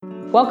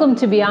Welcome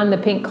to Beyond the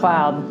Pink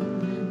Cloud,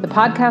 the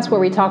podcast where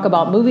we talk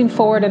about moving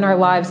forward in our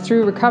lives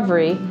through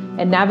recovery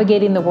and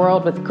navigating the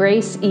world with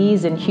grace,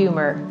 ease, and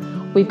humor.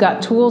 We've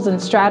got tools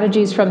and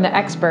strategies from the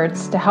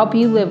experts to help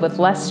you live with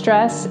less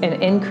stress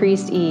and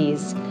increased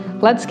ease.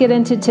 Let's get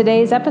into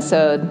today's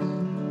episode.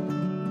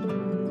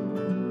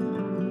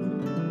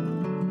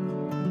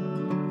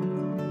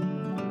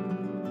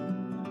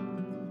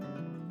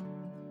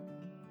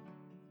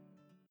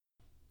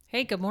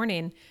 Hey, good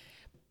morning.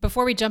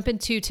 Before we jump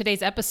into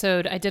today's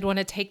episode, I did want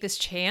to take this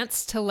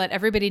chance to let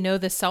everybody know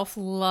the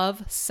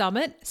Self-Love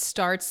Summit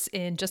starts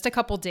in just a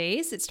couple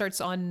days. It starts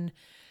on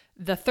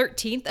the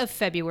 13th of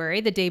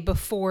February, the day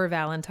before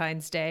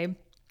Valentine's Day.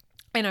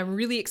 And I'm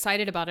really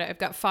excited about it. I've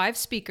got 5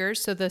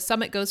 speakers. So the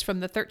summit goes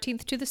from the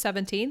 13th to the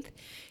 17th,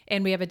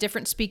 and we have a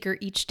different speaker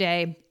each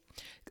day.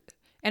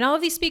 And all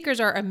of these speakers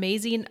are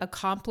amazing,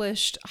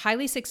 accomplished,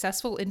 highly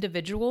successful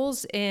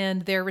individuals in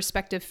their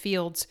respective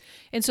fields.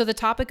 And so the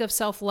topic of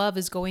self-love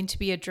is going to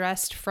be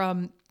addressed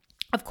from,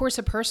 of course,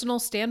 a personal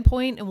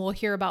standpoint, and we'll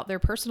hear about their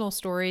personal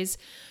stories,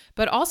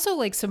 but also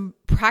like some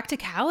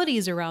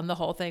practicalities around the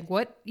whole thing.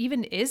 What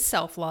even is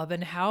self-love,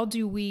 and how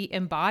do we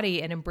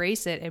embody and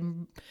embrace it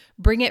and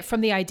bring it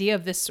from the idea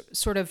of this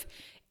sort of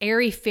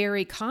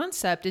airy-fairy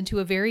concept into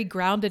a very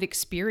grounded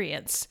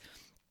experience?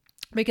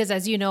 Because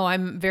as you know,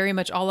 I'm very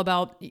much all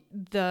about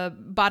the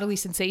bodily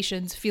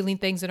sensations, feeling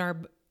things in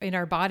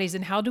our bodies,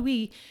 and how do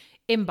we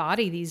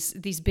embody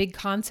these big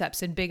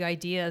concepts and big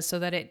ideas so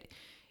that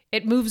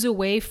it moves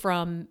away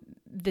from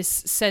this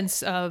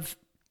sense of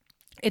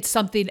it's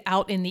something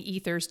out in the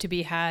ethers to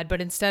be had, but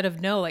instead of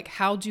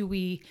how do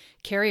we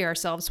carry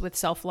ourselves with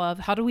self-love?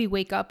 How do we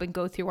wake up and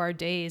go through our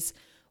days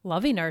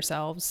loving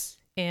ourselves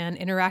and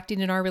interacting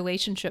in our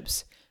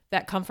relationships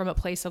that come from a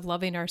place of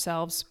loving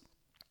ourselves?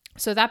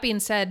 So that being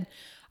said,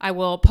 I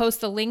will post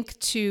the link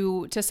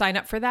to sign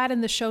up for that in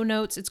the show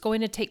notes. It's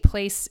going to take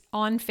place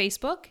on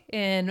Facebook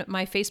in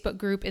my Facebook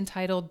group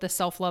entitled The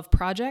Self-Love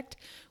Project,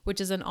 which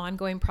is an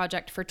ongoing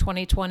project for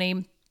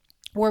 2020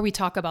 where we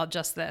talk about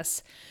just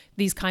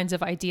these kinds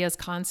of ideas,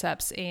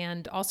 concepts,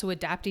 and also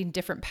adapting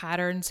different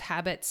patterns,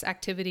 habits,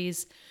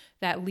 activities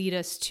that lead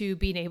us to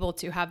being able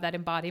to have that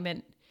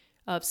embodiment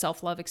of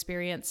self-love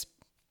experience.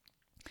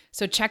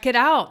 So check it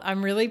out.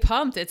 I'm really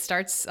pumped. It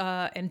starts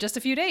in just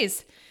a few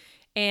days.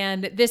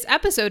 And this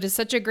episode is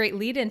such a great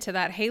lead into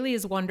that. Haley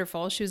is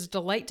wonderful. She was a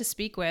delight to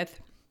speak with.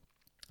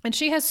 And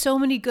she has so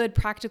many good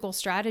practical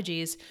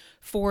strategies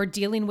for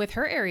dealing with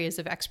her areas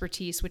of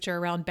expertise, which are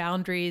around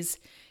boundaries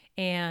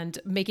and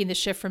making the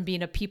shift from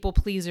being a people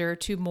pleaser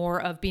to more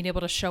of being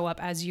able to show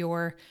up as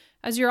your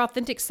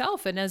authentic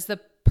self and as the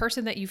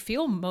person that you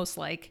feel most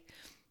like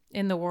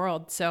in the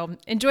world. So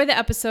enjoy the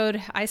episode.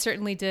 I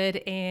certainly did.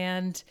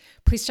 And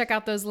please check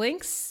out those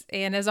links.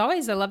 And as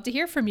always, I love to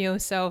hear from you.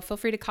 So feel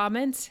free to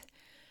comment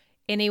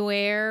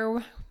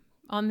anywhere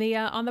on the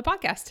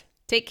podcast.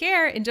 Take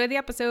care. Enjoy the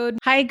episode.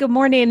 Hi, good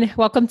morning.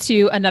 Welcome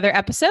to another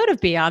episode of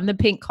Beyond the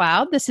Pink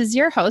Cloud. This is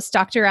your host,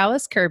 Dr.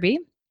 Alice Kirby.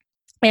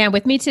 And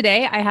with me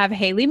today, I have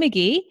Haley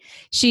McGee.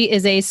 She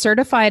is a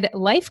certified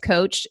life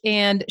coach,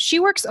 and she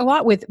works a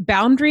lot with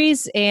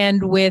boundaries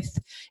and with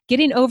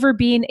getting over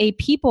being a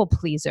people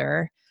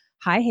pleaser.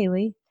 Hi,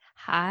 Haley.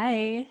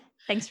 Hi.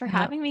 Thanks for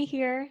having me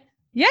here.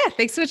 Yeah,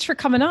 thanks so much for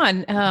coming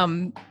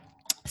on.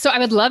 So I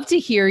would love to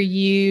hear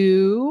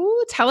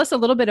you tell us a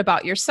little bit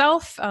about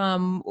yourself,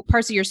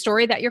 parts of your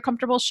story that you're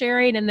comfortable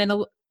sharing, and then a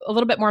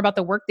little bit more about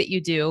the work that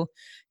you do,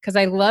 because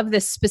I love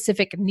this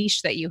specific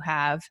niche that you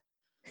have.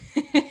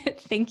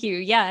 Thank you.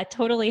 Yeah,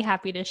 totally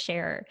happy to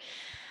share.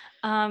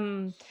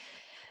 I'll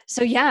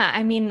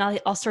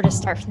sort of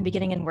start from the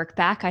beginning and work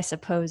back, I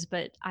suppose,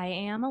 but I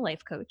am a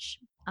life coach.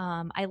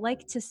 I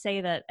like to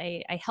say that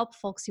I help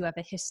folks who have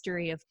a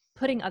history of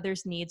putting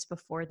others' needs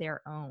before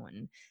their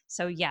own.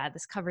 So yeah,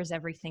 this covers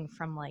everything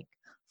from like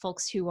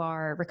folks who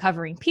are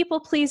recovering people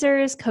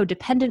pleasers,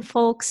 codependent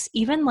folks,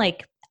 even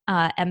like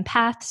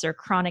empaths or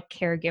chronic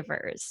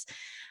caregivers.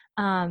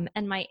 And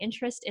my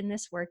interest in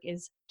this work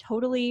is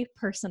totally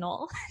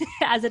personal,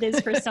 as it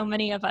is for so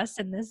many of us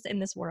in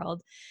this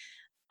world.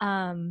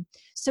 When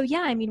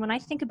I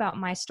think about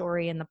my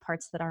story and the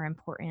parts that are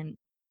important,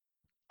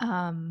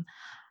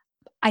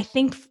 I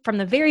think from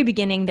the very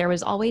beginning, there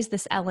was always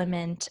this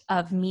element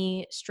of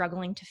me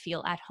struggling to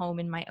feel at home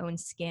in my own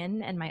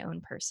skin and my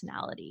own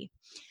personality,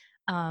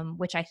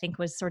 which I think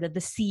was sort of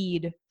the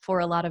seed for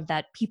a lot of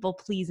that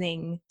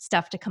people-pleasing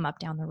stuff to come up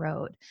down the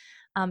road.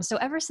 So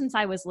ever since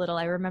I was little,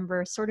 I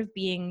remember sort of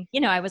being,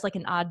 I was like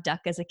an odd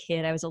duck as a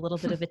kid. I was a little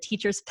bit of a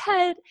teacher's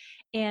pet.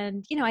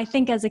 And, I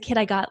think as a kid,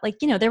 I got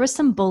there was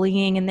some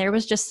bullying, and there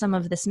was just some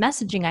of this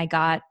messaging I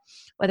got,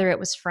 whether it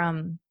was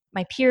from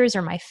my peers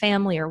or my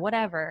family or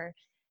whatever,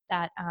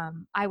 that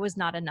I was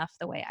not enough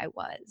the way I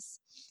was.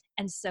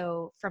 And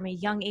so from a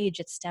young age,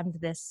 it stemmed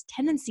this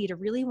tendency to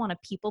really want to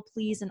people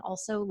please and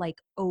also like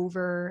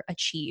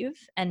overachieve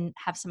and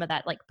have some of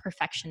that like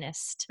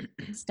perfectionist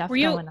stuff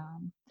going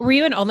on. Were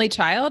you an only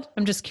child?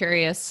 I'm just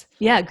curious.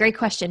 Yeah, great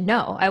question.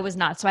 No, I was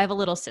not. So I have a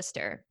little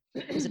sister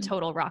who's a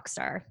total rock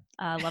star.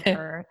 Love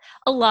her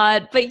a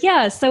lot. But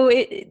yeah, so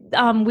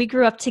we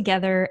grew up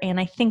together, and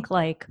I think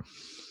like,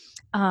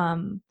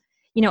 um,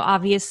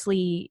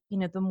 obviously,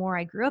 the more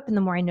I grew up and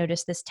the more I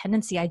noticed this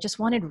tendency, I just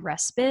wanted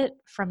respite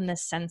from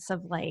this sense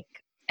of like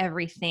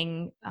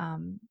everything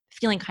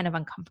feeling kind of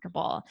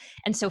uncomfortable.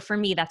 And so for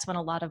me, that's when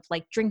a lot of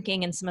like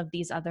drinking and some of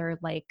these other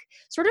like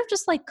sort of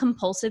just like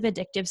compulsive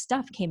addictive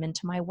stuff came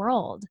into my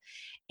world.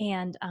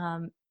 And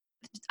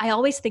I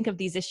always think of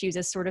these issues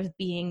as sort of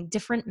being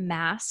different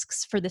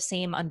masks for the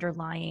same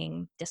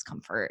underlying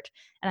discomfort.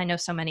 And I know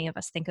so many of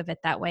us think of it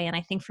that way. And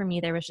I think for me,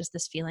 there was just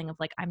this feeling of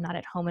like, I'm not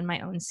at home in my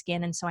own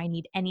skin. And so I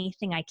need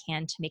anything I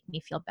can to make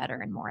me feel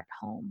better and more at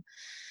home.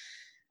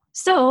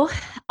 So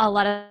a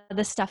lot of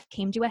this stuff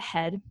came to a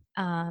head.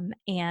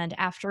 And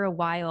after a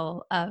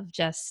while of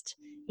just,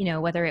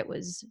 whether it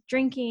was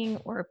drinking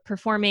or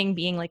performing,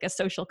 being like a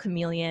social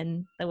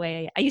chameleon, the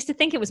way I used to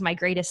think it was my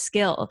greatest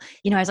skill,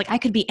 I was like, I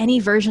could be any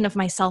version of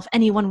myself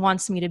anyone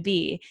wants me to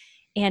be.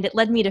 And it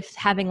led me to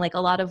having like a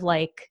lot of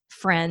like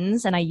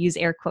friends, and I use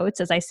air quotes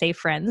as I say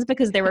friends,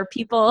 because there were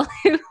people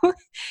who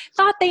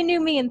thought they knew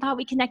me and thought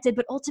we connected,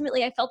 but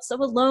ultimately I felt so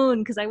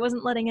alone because I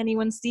wasn't letting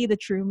anyone see the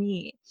true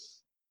me.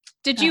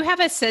 Did you have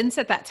a sense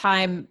at that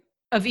time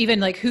of even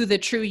like who the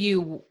true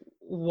you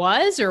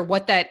was, or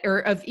what that, or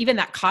of even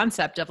that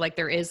concept of like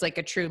there is like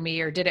a true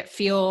me, or did it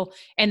feel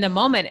in the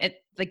moment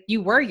like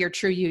you were your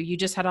true you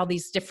just had all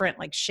these different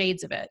like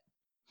shades of it?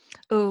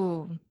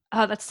 Oh,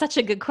 that's such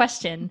a good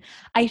question.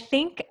 I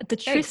think the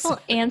Thanks. truthful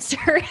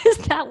answer is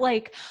that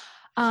like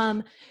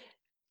um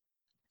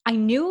I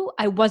knew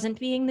I wasn't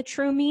being the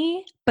true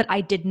me, but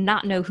I did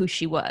not know who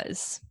she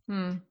was.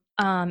 Hmm.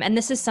 And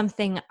this is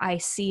something I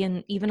see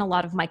in even a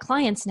lot of my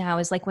clients now,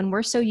 is like when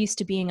we're so used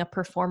to being a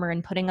performer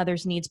and putting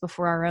others' needs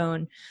before our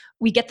own,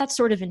 we get that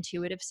sort of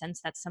intuitive sense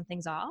that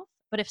something's off.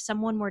 But if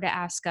someone were to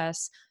ask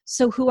us,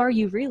 so who are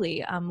you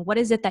really? What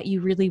is it that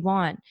you really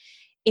want?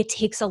 It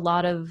takes a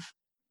lot of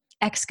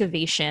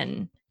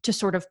excavation to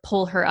sort of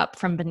pull her up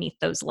from beneath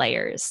those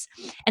layers.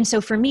 And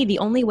so for me, the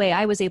only way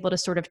I was able to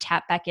sort of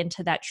tap back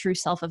into that true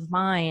self of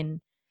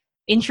mine,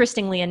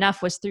 interestingly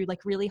enough, was through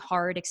like really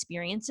hard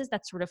experiences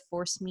that sort of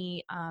forced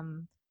me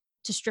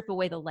to strip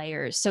away the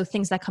layers. So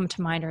things that come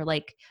to mind are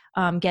like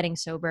getting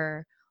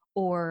sober,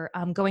 or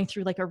going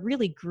through like a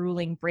really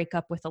grueling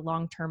breakup with a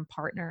long-term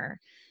partner.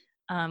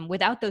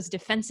 Without those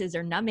defenses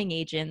or numbing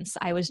agents,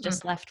 I was Mm.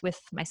 just left with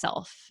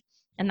myself.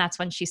 And that's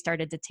when she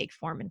started to take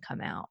form and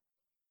come out.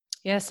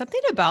 Yeah, something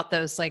about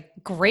those like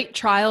great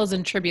trials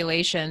and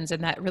tribulations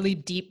and that really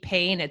deep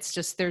pain. It's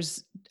just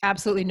there's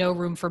absolutely no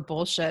room for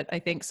bullshit, I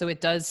think. So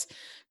it does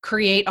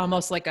create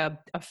almost like a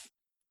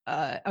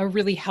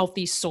really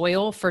healthy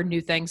soil for new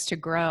things to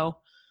grow.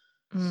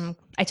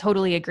 I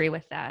totally agree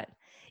with that.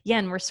 Yeah,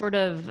 and we're sort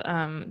of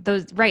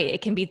those, right.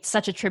 It can be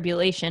such a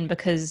tribulation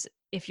because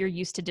if you're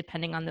used to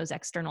depending on those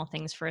external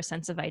things for a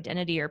sense of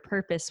identity or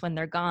purpose, when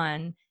they're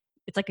gone,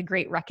 it's like a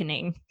great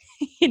reckoning.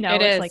 It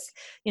It's like,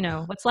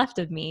 is. what's left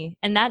of me.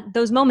 And that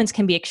those moments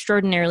can be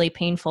extraordinarily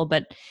painful,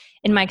 but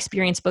in my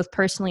experience, both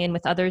personally and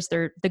with others,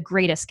 they're the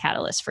greatest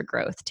catalyst for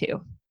growth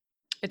too.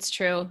 It's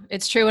true.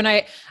 It's true. And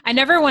I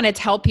never want to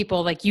tell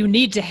people like you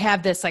need to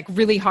have this like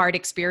really hard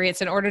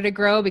experience in order to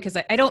grow, because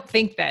I don't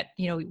think that,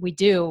 we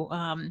do.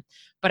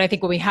 But I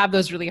think when we have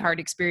those really hard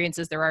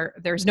experiences,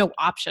 there's no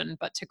option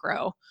but to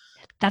grow.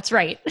 That's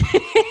right.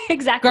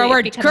 Exactly.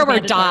 It becomes Grow or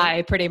mandatory.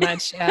 die pretty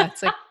much. Yeah.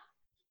 It's like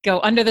go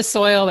under the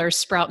soil or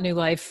sprout new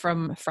life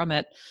from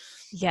it.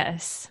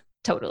 Yes,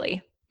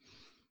 totally.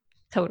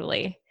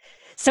 Totally.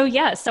 So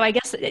yeah, so I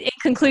guess in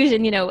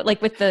conclusion,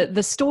 like with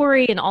the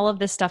story and all of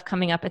this stuff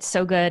coming up, it's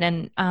so good.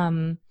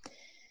 And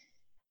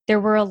there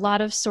were a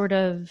lot of sort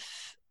of,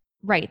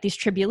 right, these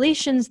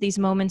tribulations, these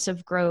moments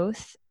of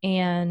growth.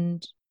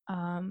 And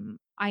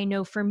I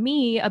know for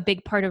me, a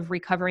big part of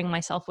recovering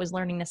myself was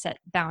learning to set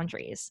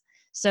boundaries.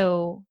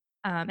 So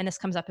and this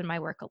comes up in my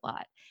work a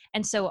lot.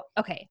 And so,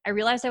 okay, I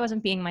realized I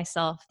wasn't being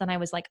myself. Then I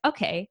was like,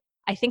 okay,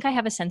 I think I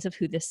have a sense of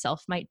who this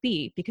self might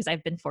be because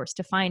I've been forced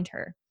to find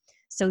her.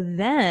 So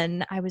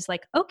then I was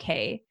like,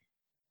 okay,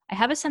 I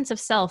have a sense of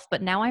self,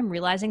 but now I'm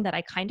realizing that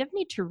I kind of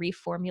need to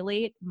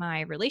reformulate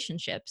my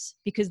relationships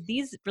because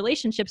these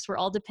relationships were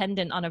all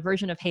dependent on a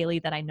version of Haley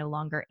that I no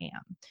longer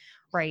am.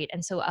 Right.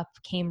 And so up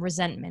came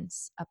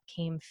resentments, up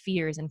came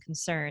fears and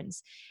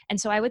concerns. And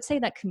so I would say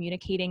that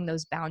communicating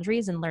those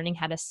boundaries and learning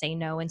how to say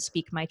no and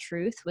speak my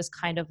truth was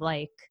kind of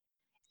like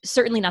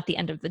certainly not the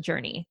end of the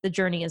journey. The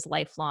journey is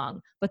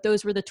lifelong, but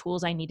those were the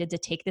tools I needed to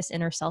take this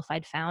inner self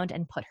I'd found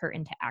and put her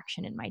into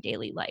action in my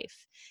daily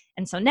life.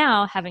 And so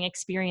now, having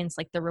experienced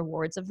like the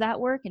rewards of that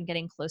work and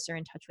getting closer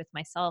in touch with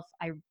myself,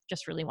 I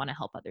just really want to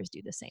help others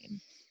do the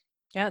same.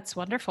 Yeah, it's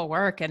wonderful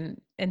work and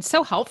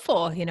so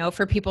helpful,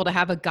 for people to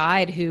have a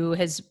guide who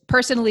has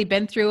personally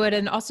been through it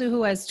and also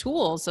who has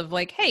tools of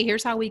like, hey,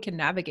 here's how we can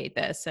navigate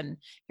this and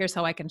here's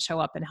how I can show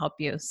up and help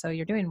you. So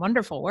you're doing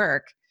wonderful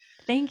work.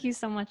 Thank you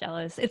so much,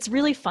 Ellis. It's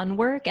really fun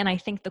work. And I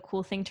think the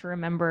cool thing to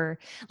remember,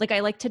 like I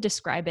like to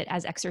describe it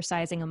as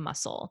exercising a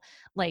muscle.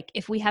 Like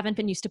if we haven't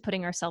been used to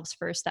putting ourselves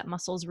first, that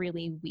muscle's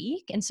really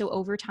weak. And so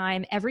over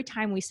time, every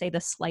time we say the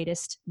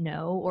slightest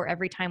no, or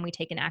every time we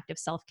take an act of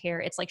self-care,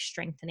 it's like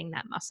strengthening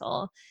that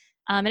muscle.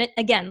 And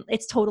again,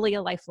 it's totally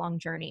a lifelong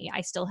journey.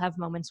 I still have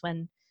moments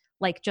when,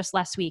 like just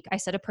last week, I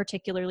set a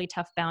particularly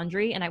tough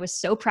boundary and I was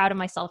so proud of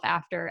myself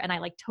after, and I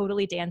like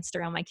totally danced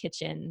around my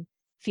kitchen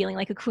feeling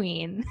like a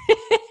queen.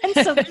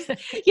 And so there's,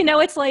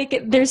 it's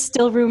like there's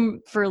still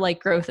room for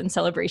like growth and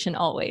celebration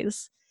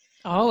always.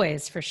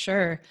 Always, for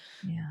sure.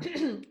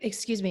 Yeah.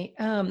 Excuse me.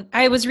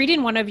 I was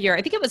reading one of your,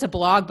 I think it was a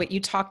blog, but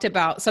you talked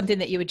about something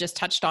that you had just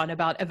touched on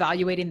about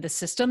evaluating the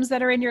systems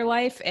that are in your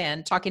life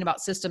and talking about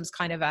systems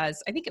kind of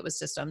as, I think it was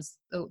systems,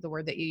 the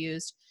word that you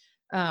used.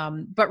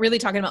 But really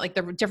talking about like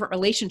the different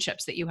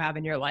relationships that you have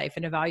in your life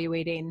and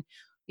evaluating,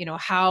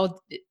 how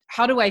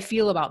do I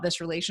feel about this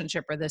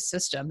relationship or this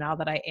system now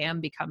that I am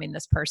becoming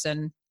this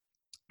person?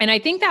 And I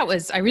think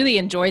I really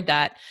enjoyed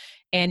that.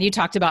 And you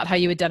talked about how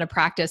you had done a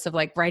practice of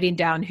like writing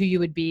down who you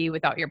would be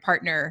without your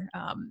partner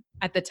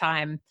at the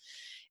time.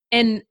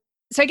 And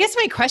so I guess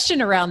my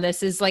question around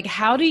this is like,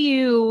 how do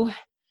you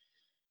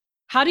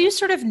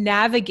sort of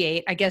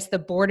navigate, I guess, the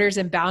borders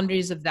and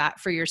boundaries of that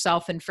for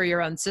yourself and for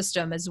your own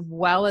system, as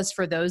well as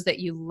for those that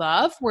you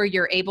love, where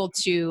you're able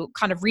to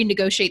kind of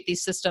renegotiate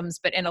these systems,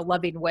 but in a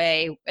loving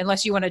way,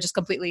 unless you want to just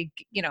completely,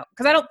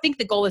 because I don't think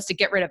the goal is to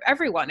get rid of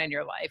everyone in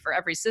your life or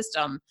every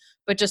system,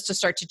 but just to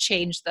start to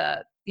change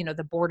the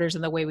borders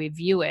and the way we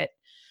view it.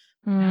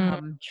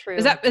 True.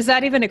 Is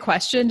that even a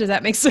question? Does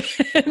that make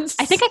sense?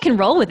 I think I can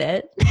roll with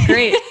it.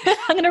 Great.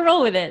 I'm going to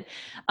roll with it.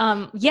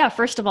 Yeah.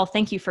 First of all,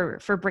 thank you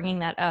for bringing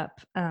that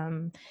up.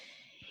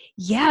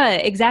 Yeah,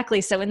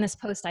 exactly. So in this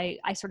post, I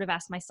sort of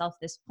asked myself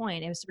this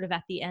point. It was sort of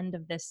at the end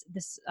of this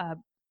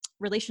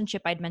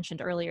relationship I'd mentioned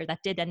earlier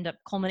that did end up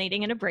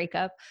culminating in a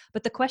breakup.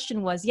 But the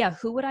question was, yeah,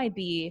 who would I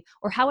be,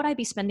 or how would I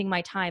be spending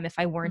my time if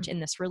I weren't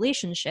in this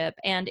relationship?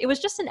 And it was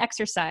just an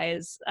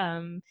exercise.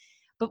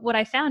 But what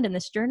I found in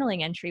this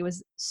journaling entry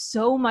was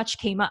so much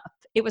came up.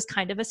 It was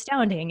kind of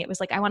astounding. It was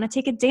like, I want to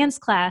take a dance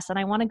class and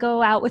I want to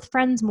go out with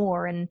friends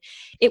more. And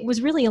it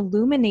was really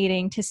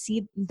illuminating to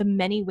see the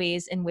many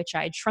ways in which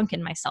I'd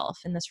shrunken myself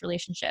in this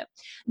relationship.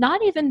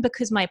 Not even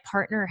because my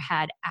partner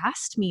had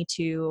asked me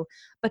to,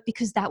 but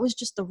because that was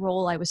just the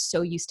role I was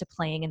so used to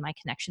playing in my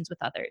connections with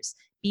others.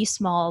 Be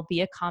small,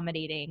 be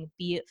accommodating,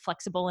 be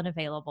flexible and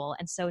available.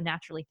 And so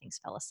naturally things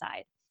fell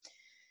aside.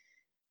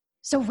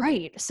 So,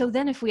 right. So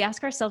then if we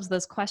ask ourselves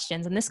those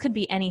questions, and this could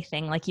be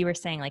anything, like you were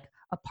saying, like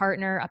a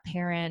partner, a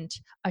parent,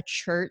 a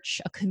church,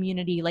 a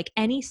community, like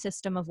any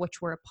system of which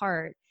we're a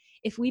part,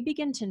 if we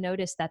begin to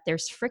notice that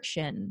there's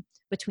friction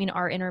between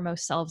our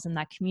innermost selves and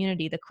that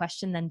community, the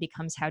question then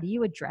becomes, how do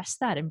you address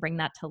that and bring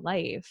that to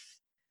life?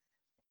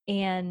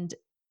 And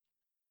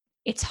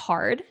it's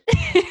hard.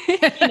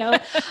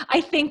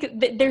 I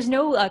think that there's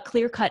no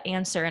clear-cut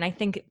answer. And I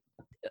think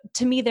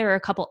to me, there are a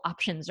couple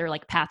options or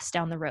like paths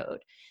down the road.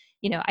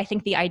 I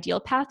think the ideal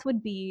path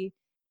would be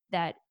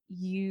that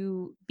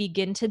you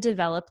begin to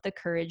develop the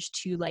courage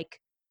to like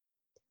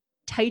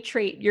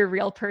titrate your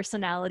real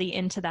personality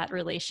into that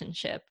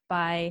relationship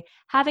by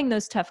having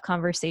those tough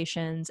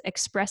conversations,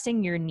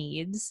 expressing your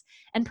needs,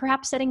 and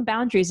perhaps setting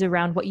boundaries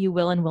around what you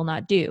will and will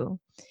not do.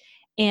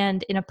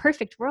 And in a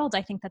perfect world,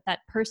 I think that that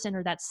person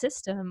or that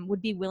system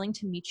would be willing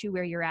to meet you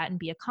where you're at and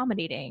be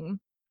accommodating,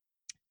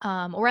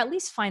 or at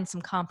least find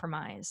some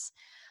compromise.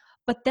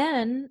 But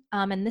then,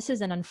 and this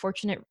is an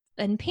unfortunate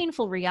and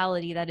painful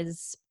reality that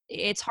is,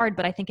 it's hard,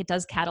 but I think it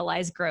does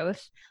catalyze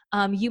growth.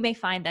 You may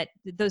find that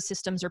those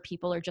systems or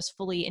people are just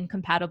fully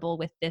incompatible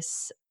with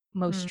this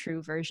most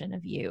true version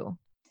of you.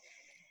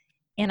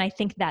 And I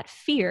think that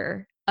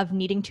fear of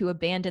needing to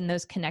abandon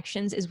those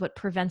connections is what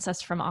prevents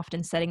us from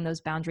often setting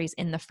those boundaries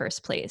in the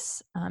first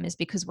place, is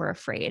because we're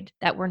afraid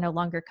that we're no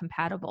longer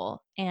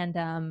compatible.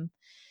 And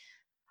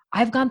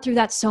I've gone through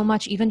that so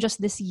much, even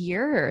just this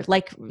year,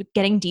 like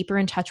getting deeper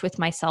in touch with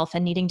myself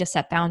and needing to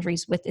set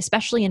boundaries with,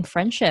 especially in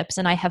friendships.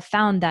 And I have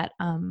found that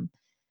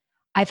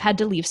I've had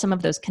to leave some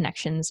of those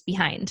connections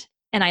behind.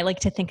 And I like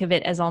to think of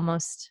it as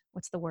almost,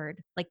 what's the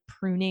word? Like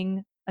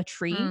pruning a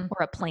tree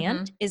or a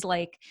plant is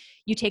like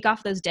you take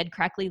off those dead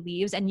crackly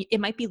leaves and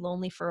it might be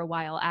lonely for a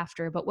while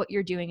after, but what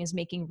you're doing is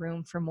making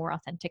room for more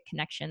authentic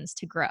connections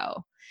to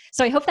grow.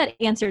 So I hope that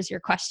answers your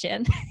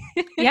question.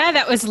 Yeah,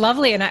 that was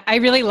lovely. And I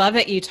really love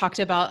that you talked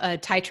about a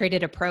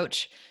titrated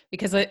approach,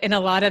 because in a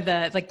lot of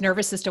the like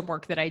nervous system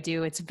work that I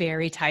do, it's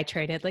very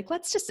titrated. Like,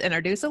 let's just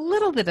introduce a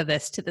little bit of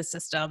this to the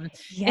system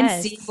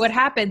and see what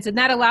happens. And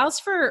that allows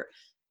for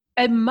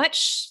a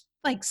much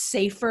like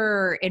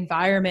safer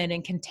environment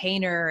and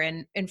container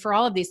and for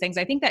all of these things.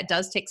 I think that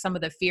does take some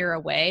of the fear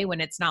away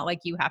when it's not like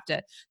you have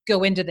to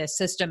go into this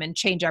system and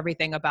change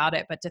everything about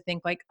it, but to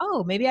think like,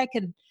 oh, maybe I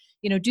could,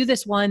 do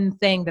this one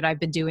thing that I've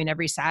been doing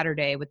every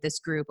Saturday with this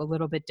group a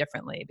little bit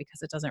differently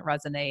because it doesn't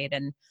resonate.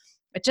 And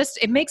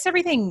it makes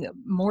everything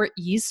more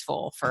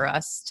easeful for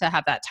us to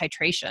have that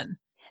titration.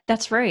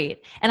 That's right.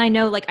 And I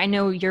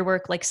know your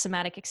work, like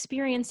somatic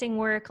experiencing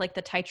work, like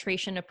the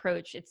titration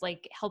approach, it's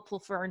like helpful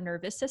for our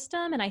nervous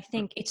system. And I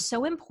think it's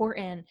so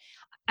important.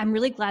 I'm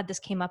really glad this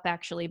came up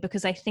actually,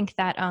 because I think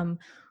that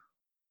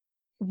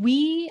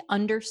we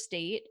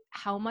understate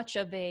how much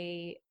of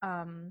a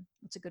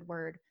what's a good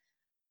word,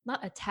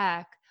 not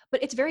attack,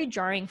 but it's very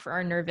jarring for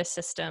our nervous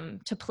system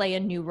to play a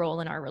new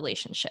role in our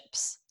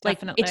relationships. Like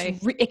Definitely.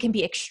 it can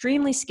be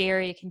extremely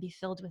scary. It can be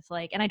filled with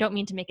like, and I don't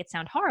mean to make it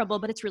sound horrible,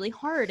 but it's really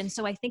hard. And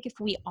so I think if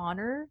we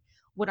honor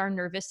what our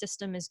nervous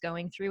system is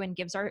going through and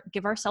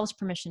give ourselves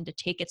permission to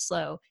take it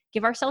slow,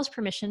 give ourselves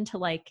permission to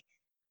like,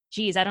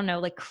 geez, I don't know,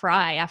 like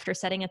cry after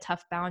setting a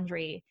tough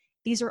boundary.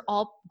 These are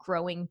all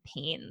growing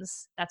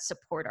pains that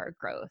support our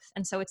growth.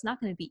 And so it's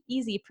not going to be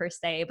easy per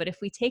se, but if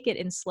we take it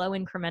in slow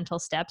incremental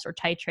steps or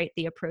titrate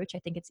the approach, I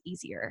think it's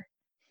easier.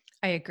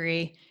 I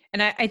agree.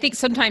 And I think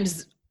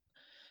sometimes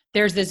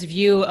there's this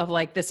view of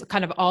like this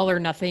kind of all or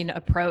nothing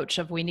approach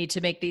of we need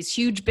to make these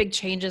huge, big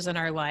changes in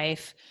our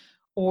life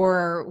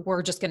or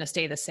we're just going to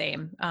stay the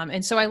same.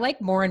 And so I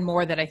like more and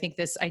more that I think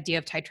this idea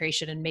of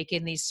titration and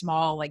making these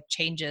small like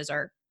changes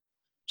are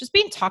just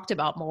being talked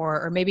about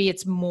more, or maybe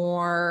it's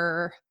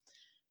more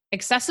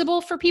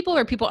accessible for people,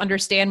 or people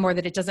understand more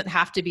that it doesn't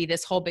have to be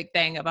this whole big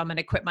thing of I'm going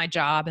to quit my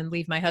job and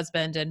leave my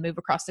husband and move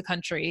across the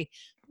country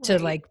to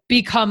Right. like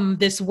become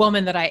this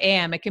woman that I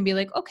am. It can be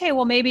like, okay,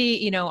 well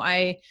maybe,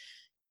 I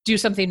do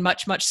something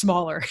much, much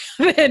smaller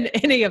than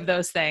any of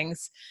those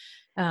things.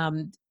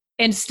 Um,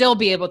 and still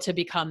be able to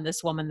become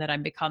this woman that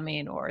I'm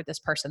becoming or this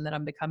person that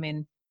I'm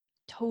becoming.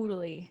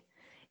 Totally.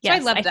 So I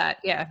Yes. love that.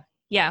 Yeah,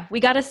 Yeah, we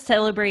got to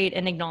celebrate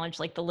and acknowledge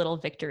like the little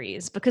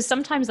victories because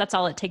sometimes that's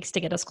all it takes to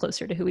get us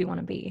closer to who we want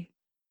to be.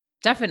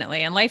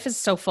 definitely. And life is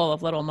so full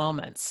of little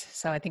moments.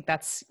 So I think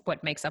that's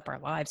what makes up our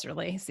lives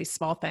really, is these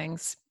small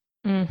things.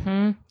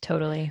 Mhm.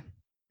 Totally.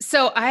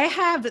 So I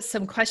have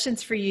some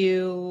questions for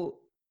you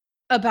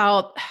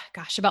about,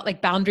 gosh, about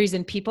like boundaries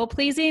and people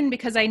pleasing,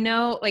 because I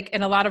know like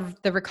in a lot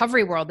of the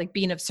recovery world, like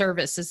being of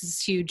service is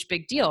this huge,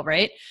 big deal,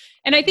 right?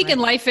 And I think in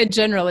Right. life in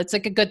general, it's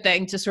like a good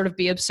thing to sort of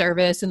be of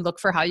service and look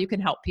for how you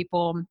can help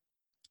people.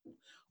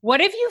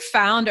 What have you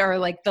found are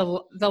like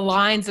the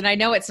lines? And I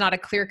know it's not a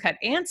clear cut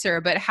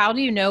answer, but how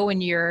do you know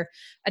when you're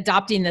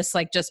adopting this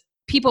like just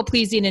people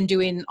pleasing and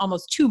doing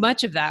almost too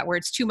much of that, where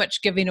it's too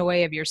much giving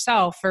away of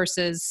yourself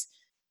versus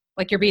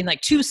like you're being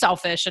like too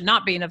selfish and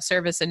not being of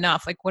service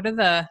enough? Like what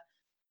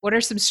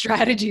are some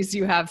strategies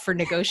you have for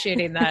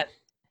negotiating that?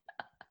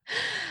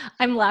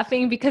 I'm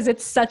laughing because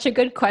it's such a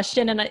good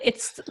question and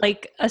it's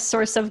like a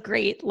source of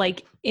great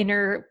like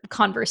inner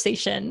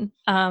conversation.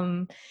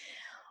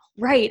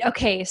 Right.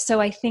 Okay.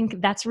 So I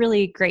think that's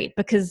really great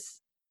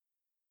because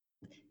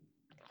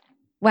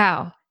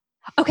wow.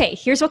 Okay,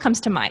 here's what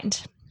comes to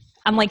mind.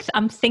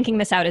 I'm thinking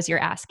this out as you're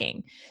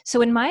asking.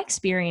 So in my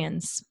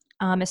experience,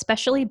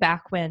 especially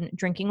back when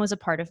drinking was a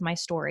part of my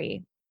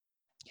story,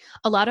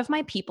 a lot of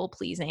my people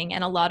pleasing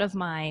and a lot of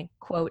my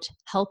quote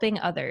helping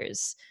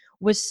others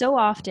was so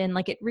often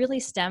like it really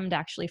stemmed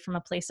actually from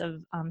a place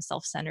of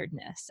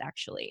self-centeredness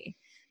actually.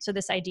 So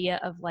this idea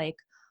of like,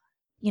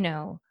 you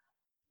know,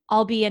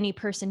 I'll be any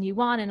person you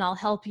want and I'll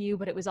help you,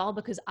 but it was all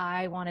because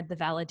I wanted the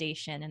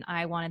validation and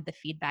I wanted the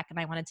feedback and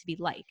I wanted to be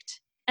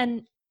liked.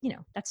 And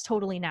that's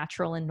totally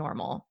natural and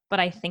normal, but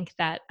I think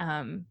that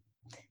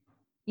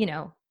you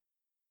know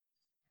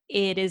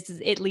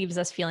it leaves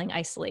us feeling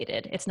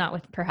isolated. It's not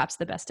with perhaps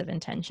the best of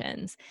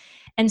intentions.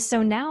 And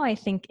so now I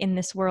think in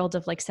this world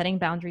of like setting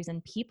boundaries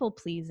and people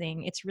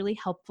pleasing, it's really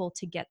helpful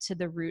to get to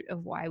the root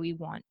of why we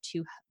want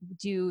to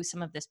do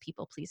some of this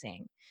people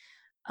pleasing.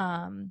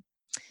 um,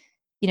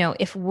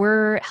 if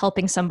we're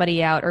helping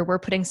somebody out or we're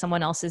putting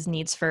someone else's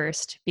needs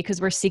first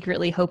because we're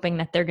secretly hoping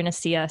that they're going to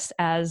see us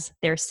as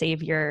their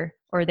savior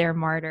or their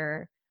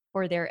martyr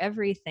or their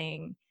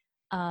everything,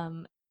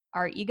 um,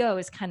 our ego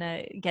is kind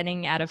of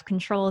getting out of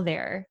control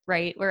there,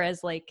 right?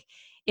 Whereas, like,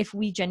 if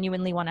we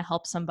genuinely want to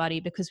help somebody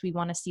because we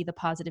want to see the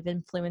positive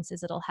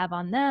influences it'll have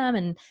on them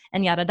and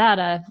yada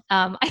yada,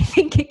 I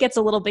think it gets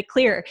a little bit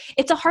clearer.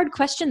 It's a hard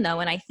question though,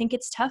 and I think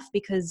it's tough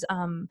because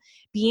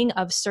being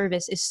of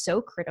service is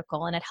so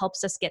critical and it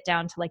helps us get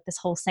down to like this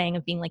whole saying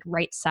of being like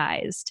right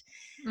sized.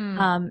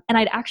 Mm. And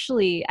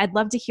I'd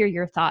love to hear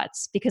your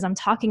thoughts because I'm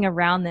talking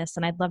around this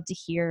and I'd love to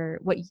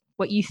hear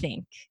what you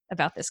think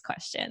about this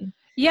question.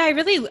 Yeah,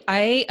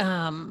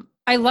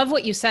 I love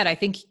what you said. I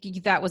think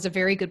that was a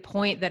very good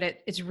point, that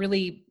it's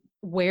really,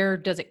 where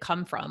does it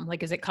come from?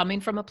 Like, is it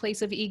coming from a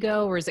place of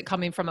ego, or is it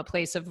coming from a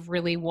place of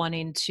really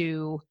wanting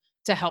to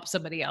help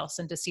somebody else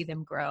and to see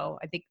them grow?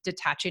 I think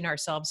detaching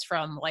ourselves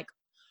from like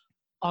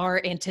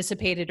our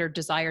anticipated or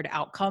desired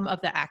outcome of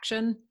the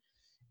action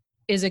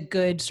is a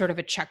good sort of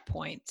a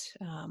checkpoint.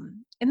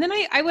 And then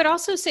I would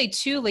also say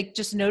too, like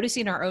just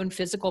noticing our own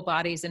physical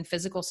bodies and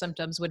physical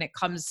symptoms when it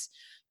comes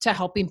to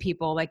helping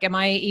people. Like, am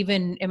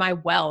I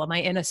well? Am I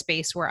in a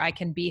space where I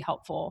can be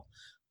helpful?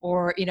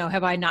 Or,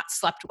 have I not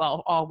slept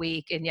well all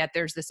week? And yet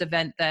there's this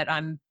event that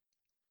I'm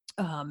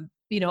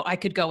I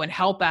could go and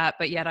help at,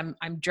 but yet I'm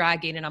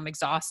dragging and I'm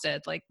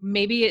exhausted. Like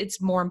maybe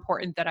it's more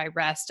important that I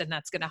rest, and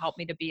that's going to help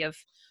me to be of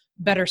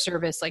better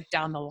service like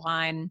down the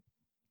line.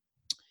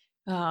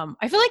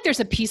 I feel like there's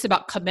a piece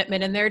about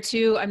commitment in there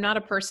too. I'm not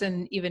a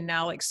person even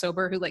now like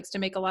sober who likes to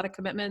make a lot of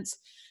commitments.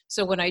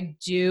 So when I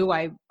do,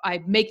 I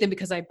make them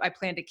because I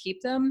plan to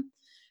keep them.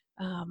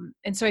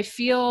 And so I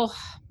feel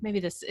maybe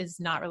this is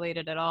not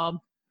related at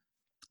all,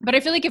 but I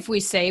feel like if we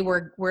say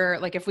we're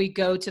like, if we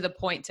go to the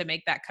point to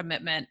make that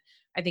commitment,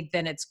 I think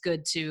then it's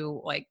good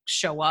to like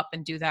show up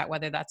and do that,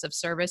 whether that's of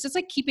service. It's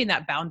like keeping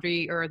that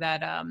boundary or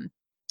that, I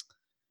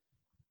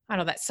don't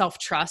know, that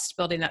self-trust,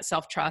 building that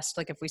self-trust.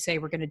 Like if we say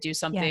we're going to do Yeah.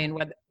 something,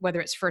 whether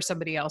it's for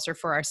somebody else or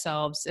for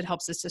ourselves, it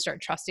helps us to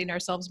start trusting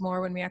ourselves more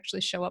when we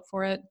actually show up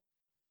for it,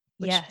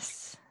 which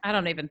Yes. I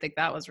don't even think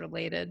that was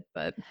related,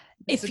 but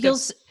It it's a good.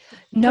 feels,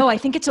 no, I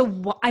think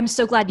I'm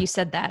so glad you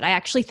said that. I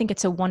actually think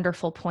it's a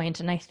wonderful point.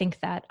 And I think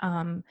that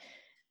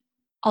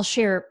I'll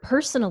share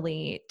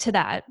personally to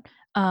that.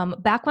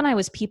 Back when I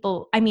was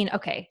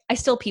okay, I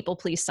still people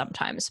please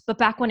sometimes, but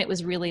back when it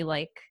was really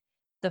like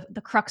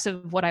the crux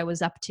of what I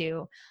was up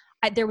to,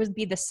 there would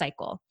be this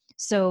cycle.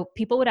 So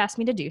people would ask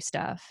me to do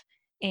stuff,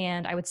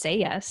 and I would say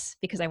yes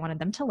because I wanted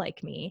them to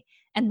like me.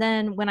 And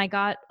then when I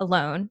got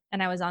alone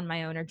and I was on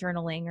my own or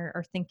journaling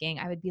or thinking,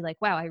 I would be like,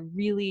 wow, I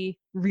really,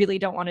 really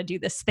don't want to do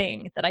this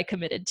thing that I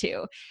committed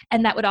to.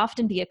 And that would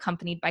often be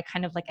accompanied by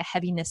kind of like a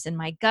heaviness in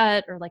my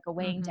gut or like a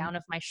weighing Mhm. down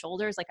of my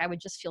shoulders. Like I would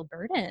just feel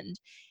burdened.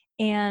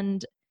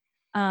 And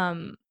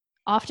um,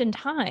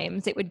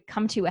 oftentimes it would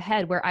come to a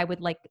head where I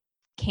would like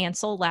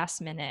cancel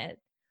last minute,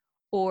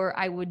 or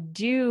I would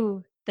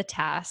do the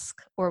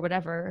task or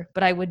whatever,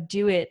 but I would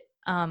do it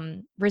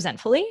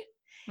resentfully.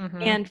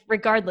 Mhm. And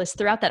regardless,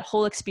 throughout that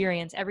whole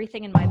experience,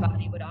 everything in my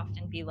body would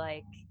often be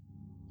like,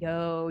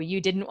 yo, you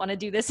didn't want to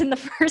do this in the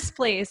first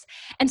place.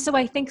 And so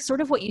I think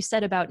sort of what you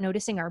said about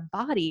noticing our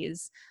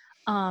bodies,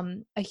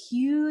 a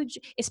huge,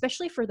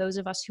 especially for those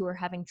of us who are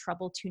having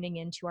trouble tuning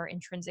into our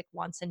intrinsic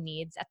wants and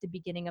needs at the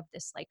beginning of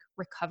this like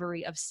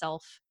recovery of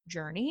self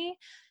journey,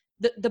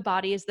 the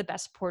body is the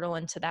best portal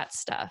into that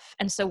stuff.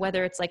 And so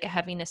whether it's like a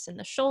heaviness in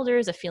the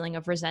shoulders, a feeling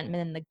of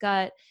resentment in the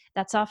gut,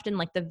 that's often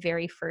like the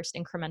very first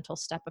incremental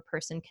step a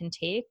person can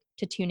take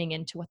to tuning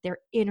into what their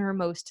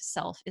innermost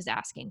self is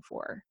asking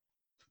for.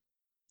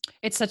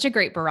 It's such a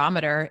great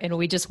barometer, and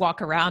we just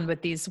walk around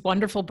with these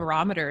wonderful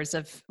barometers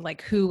of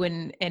like who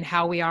and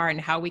how we are and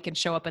how we can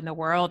show up in the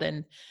world.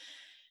 And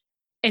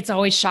it's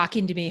always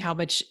shocking to me how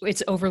much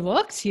it's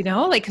overlooked,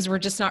 like because we're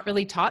just not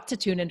really taught to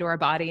tune into our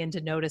body and to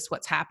notice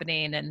what's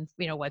happening and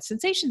what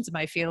sensations am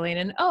I feeling,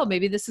 and oh,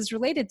 maybe this is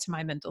related to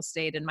my mental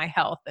state and my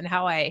health and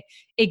how I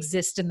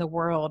exist in the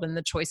world and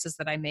the choices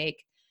that I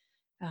make.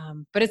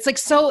 But it's like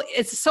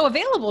it's so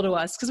available to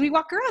us because we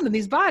walk around in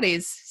these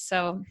bodies.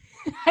 So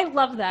I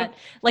love that.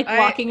 Like I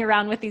walking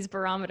around with these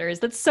barometers.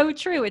 That's so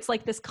true. It's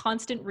like this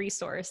constant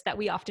resource that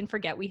we often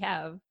forget we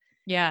have.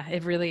 Yeah,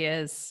 it really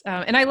is.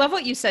 And I love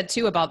what you said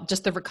too about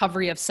just the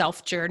recovery of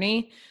self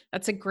journey.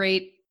 It's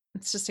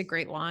just a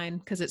great line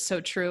because it's so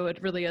true.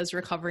 It really is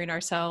recovering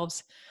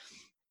ourselves.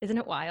 Isn't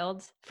it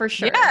wild? For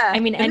sure. I Yeah,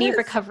 mean, it any is.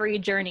 recovery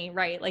journey,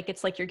 right? Like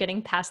it's like you're getting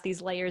past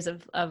these layers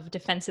of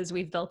defenses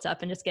we've built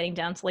up and just getting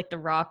down to like the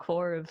raw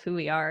core of who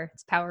we are.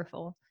 It's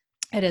powerful.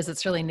 It is.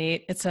 It's really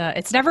neat.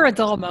 It's never a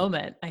dull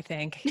moment, I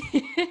think.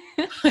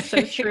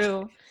 So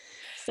true.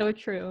 So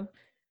true.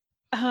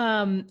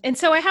 And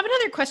so I have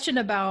another question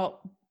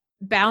about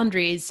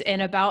boundaries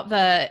and about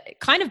the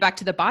kind of back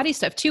to the body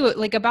stuff too,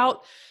 like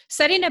about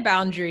setting a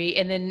boundary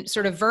and then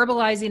sort of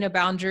verbalizing a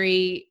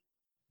boundary.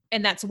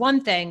 And that's one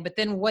thing, but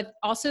then what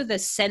also the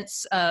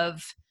sense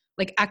of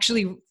like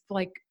actually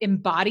like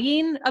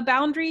embodying a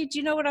boundary. Do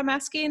you know what I'm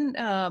asking?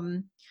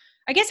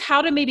 I guess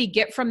how to maybe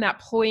get from that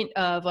point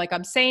of like,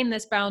 I'm saying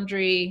this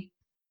boundary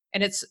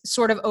and it's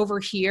sort of over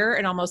here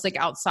and almost like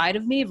outside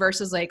of me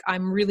versus like,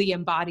 I'm really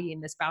embodying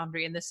this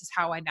boundary and this is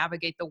how I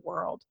navigate the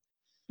world.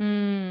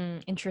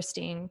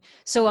 Interesting.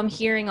 So I'm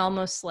hearing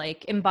almost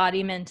like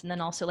embodiment and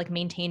then also like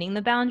maintaining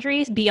the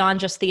boundaries beyond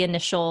just the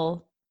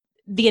initial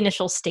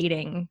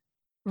stating.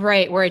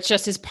 Right, where it's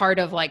just as part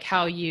of like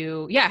how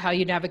you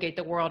navigate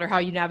the world or how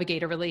you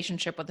navigate a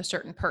relationship with a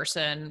certain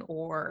person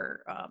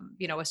or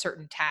a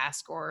certain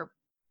task or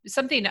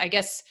something. I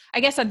guess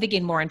I'm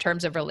thinking more in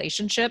terms of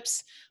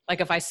relationships.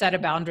 Like if I set a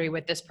boundary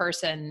with this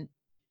person,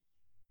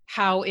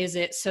 how is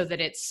it so that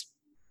it's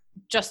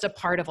just a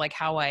part of like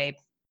how I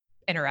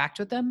interact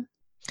with them?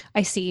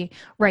 I see.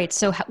 Right.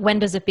 So when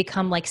does it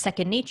become like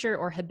second nature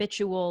or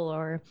habitual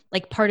or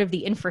like part of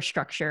the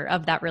infrastructure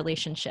of that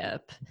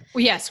relationship?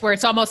 Well, yes, where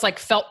it's almost like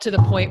felt to the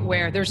point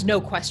where there's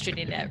no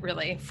questioning it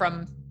really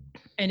from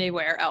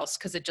anywhere else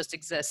because it just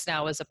exists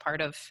now as a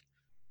part of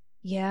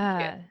y-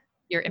 Yeah.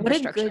 your What a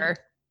good, infrastructure.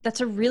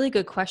 that's a really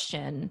good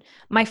question.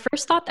 My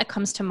first thought that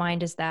comes to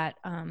mind is that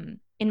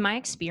in my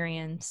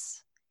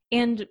experience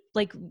and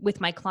like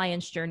with my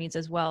clients' journeys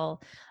as well,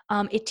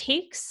 it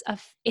takes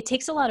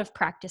a lot of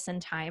practice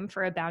and time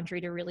for a boundary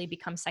to really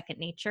become second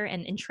nature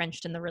and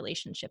entrenched in the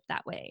relationship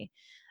that way.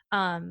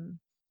 Um,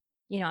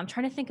 I'm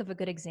trying to think of a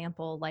good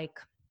example. Like,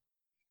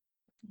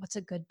 what's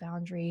a good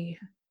boundary?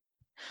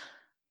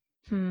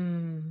 I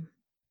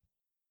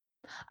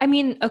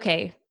mean,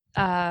 okay.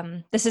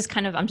 This is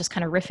I'm just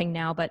kind of riffing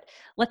now, but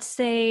let's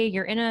say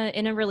you're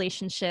in a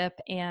relationship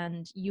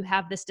and you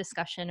have this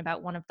discussion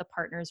about one of the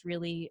partners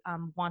really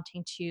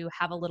wanting to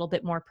have a little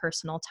bit more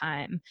personal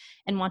time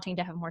and wanting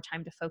to have more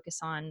time to focus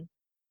on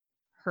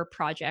her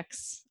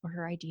projects or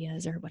her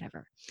ideas or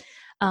whatever.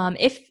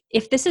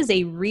 If this is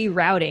a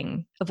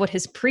rerouting of what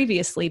has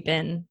previously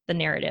been the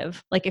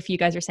narrative, like if you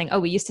guys are saying, oh,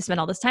 we used to spend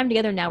all this time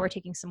together, now we're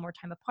taking some more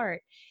time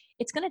apart,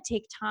 it's going to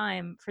take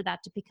time for that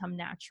to become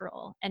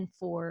natural and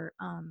for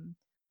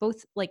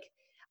both, like,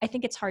 I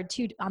think it's hard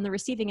too on the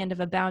receiving end of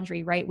a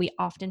boundary, right? We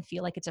often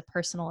feel like it's a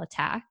personal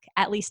attack.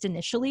 At least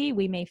initially,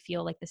 we may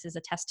feel like this is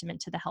a testament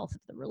to the health of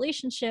the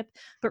relationship,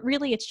 but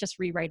really it's just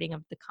rewriting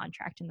of the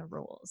contract and the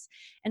rules.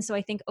 And so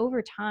I think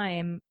over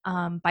time,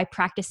 by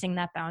practicing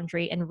that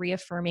boundary and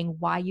reaffirming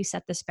why you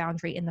set this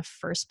boundary in the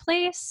first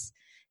place,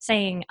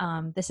 saying,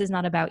 this is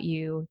not about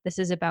you, this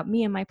is about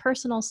me and my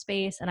personal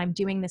space, and I'm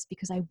doing this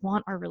because I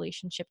want our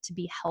relationship to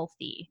be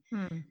healthy.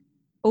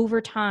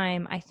 Over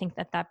time, I think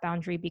that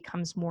boundary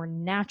becomes more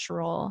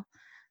natural.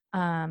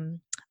 I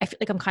feel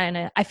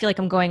like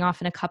I'm going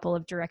off in a couple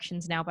of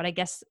directions now, but I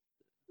guess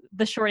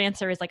the short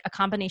answer is like a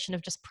combination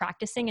of just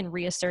practicing and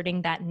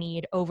reasserting that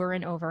need over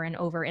and over and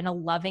over in a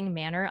loving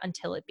manner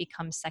until it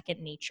becomes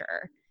second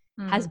nature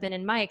has been,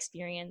 in my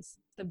experience,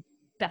 the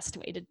best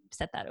way to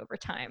set that over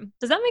time.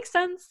 Does that make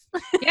sense?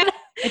 Yeah,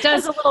 it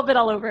does. A little bit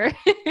all over.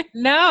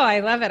 No, I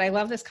love it. I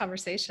love this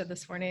conversation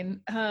this morning.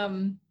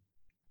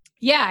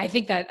 Yeah, I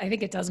think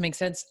it does make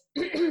sense.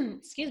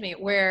 Excuse me,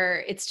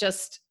 where it's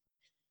just,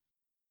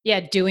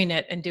 doing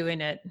it and doing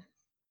it.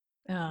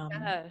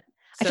 I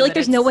feel like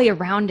there's no way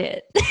around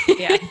it.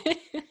 Yeah.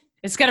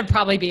 It's going to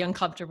probably be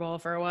uncomfortable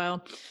for a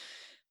while.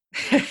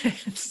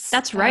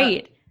 That's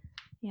right.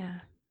 Yeah.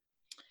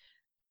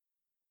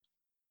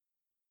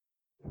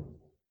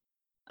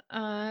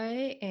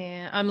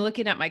 I'm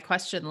looking at my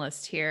question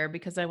list here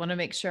because I want to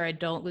make sure I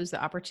don't lose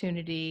the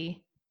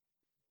opportunity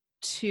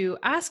to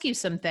ask you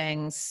some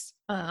things.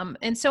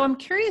 And so I'm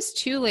curious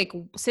too, like,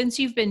 since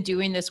you've been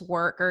doing this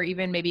work, or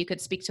even maybe you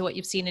could speak to what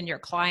you've seen in your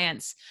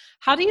clients,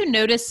 how do you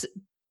notice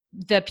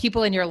the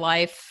people in your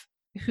life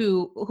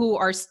who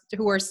are,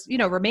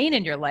 remain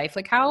in your life?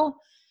 Like, how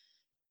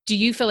do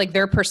you feel like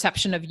their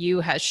perception of you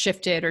has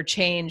shifted or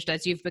changed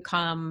as you've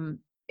become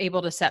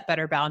able to set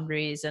better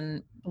boundaries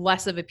and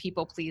less of a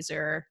people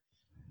pleaser?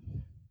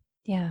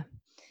 Yeah.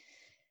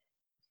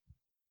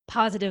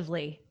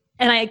 Positively.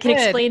 And I can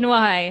explain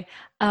why.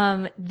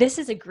 This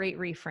is a great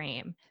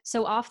reframe.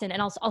 So often,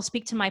 and I'll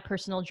speak to my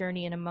personal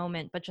journey in a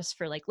moment, but just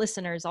for like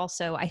listeners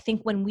also, I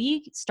think when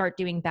we start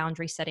doing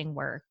boundary setting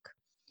work,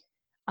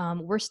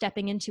 we're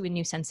stepping into a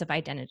new sense of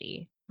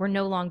identity. We're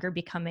no longer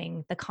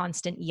becoming the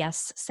constant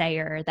yes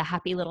sayer, the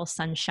happy little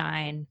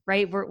sunshine,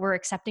 right? We're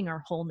accepting our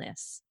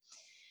wholeness.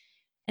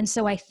 And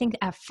so I think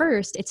at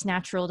first it's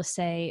natural to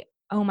say,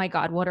 oh my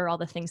God, what are all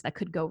the things that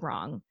could go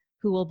wrong?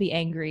 Who will be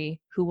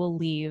angry? Who will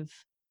leave?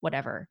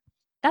 Whatever.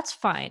 That's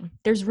fine.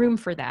 There's room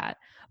for that.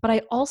 But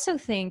I also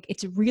think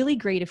it's really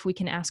great if we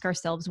can ask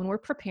ourselves when we're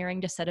preparing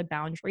to set a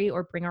boundary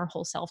or bring our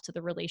whole self to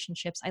the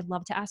relationships. I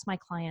love to ask my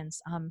clients,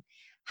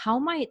 how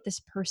might this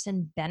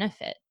person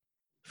benefit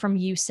from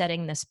you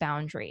setting this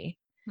boundary?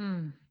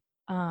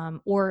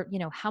 Or,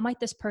 how might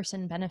this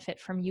person benefit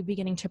from you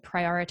beginning to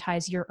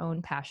prioritize your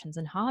own passions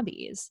and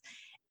hobbies?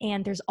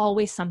 And there's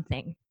always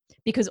something.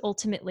 Because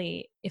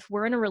ultimately, if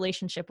we're in a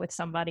relationship with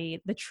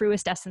somebody, the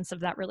truest essence of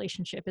that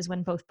relationship is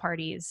when both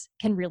parties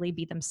can really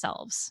be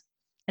themselves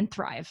and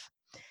thrive.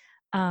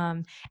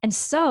 And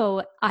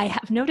so I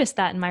have noticed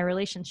that in my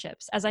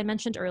relationships. As I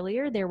mentioned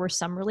earlier, there were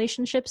some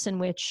relationships in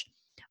which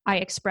I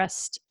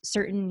expressed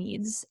certain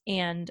needs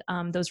and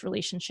those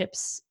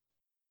relationships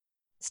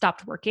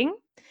stopped working.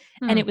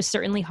 And it was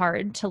certainly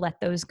hard to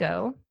let those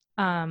go.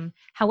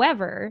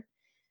 However,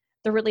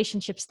 the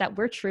relationships that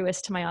were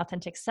truest to my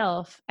authentic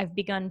self, I've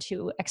begun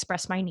to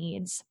express my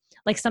needs.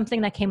 Like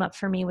something that came up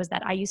for me was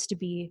that I used to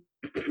be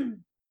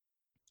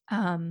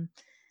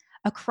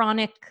a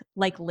chronic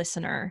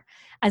listener,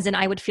 as in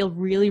I would feel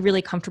really,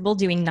 really comfortable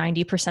doing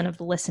 90% of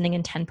the listening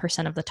and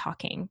 10% of the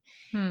talking.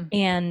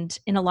 And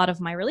in a lot of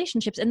my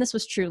relationships, and this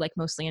was true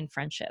mostly in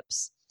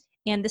friendships,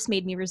 and this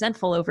made me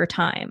resentful over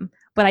time,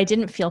 but I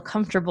didn't feel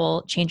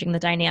comfortable changing the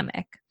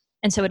dynamic.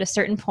 And so at a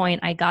certain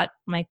point,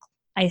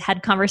 I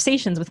had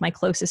conversations with my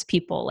closest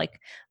people,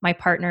 like my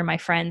partner, my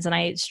friends, and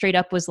I straight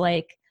up was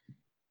like,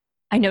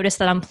 I noticed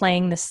that I'm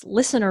playing this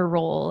listener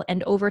role,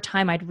 and over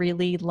time, I'd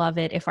really love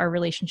it if our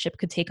relationship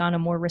could take on a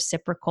more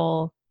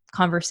reciprocal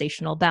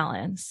conversational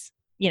balance.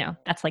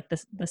 That's like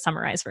the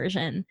summarized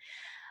version.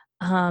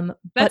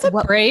 That's a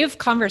brave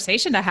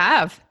conversation to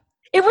have.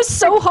 It was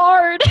so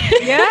hard.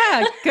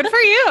 Yeah, good for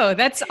you.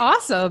 That's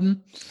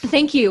awesome.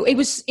 Thank you. It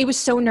was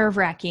so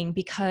nerve-wracking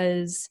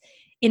because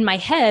in my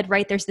head,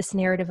 right, there's this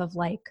narrative of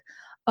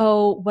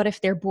oh, what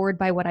if they're bored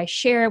by what I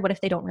share? What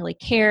if they don't really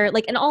care?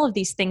 Like, and all of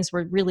these things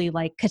were really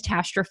like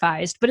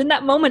catastrophized. But in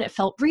that moment, it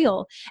felt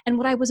real. And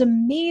what I was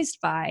amazed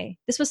by,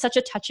 this was such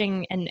a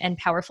touching and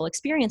powerful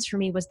experience for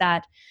me, was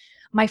that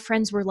my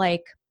friends were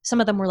like, some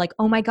of them were like,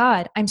 oh my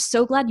God, I'm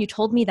so glad you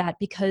told me that,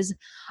 because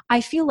I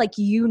feel like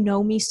you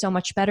know me so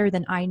much better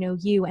than I know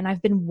you. And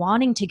I've been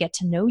wanting to get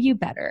to know you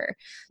better.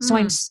 So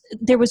Mm.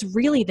 there was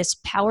really this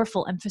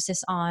powerful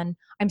emphasis on,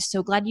 I'm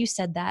so glad you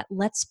said that.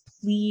 Let's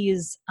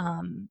please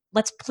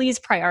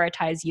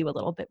prioritize you a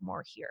little bit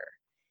more here.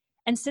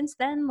 And since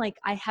then, like,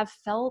 I have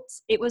felt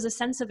it was a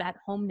sense of at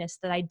homeness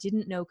that I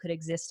didn't know could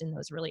exist in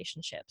those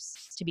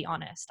relationships, to be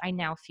honest. I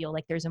now feel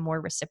like there's a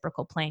more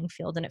reciprocal playing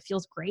field and it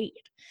feels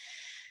great.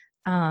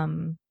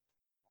 Um,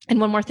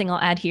 and one more thing I'll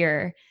add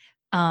here.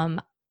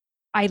 Um,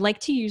 I like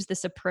to use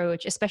this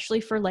approach,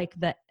 especially for like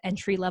the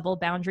entry level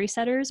boundary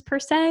setters per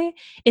se,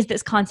 is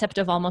this concept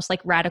of almost like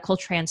radical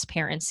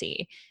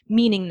transparency,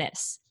 meaning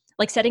this,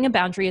 like setting a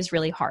boundary is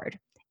really hard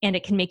and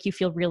it can make you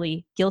feel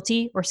really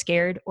guilty or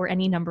scared or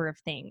any number of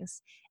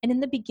things. And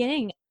in the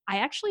beginning, I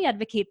actually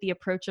advocate the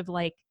approach of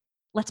like,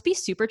 let's be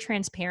super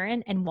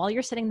transparent. And while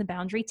you're setting the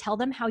boundary, tell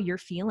them how you're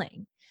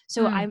feeling.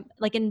 So Mm. I'm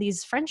like in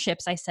these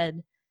friendships, I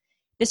said,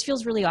 this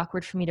feels really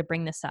awkward for me to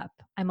bring this up.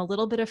 I'm a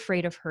little bit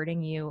afraid of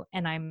hurting you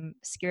and I'm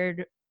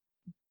scared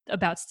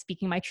about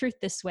speaking my truth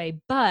this way,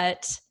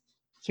 but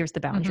here's the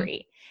Mm-hmm.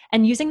 boundary.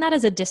 And using that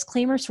as a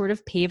disclaimer sort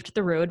of paved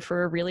the road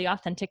for a really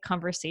authentic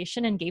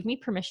conversation and gave me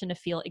permission to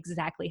feel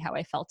exactly how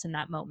I felt in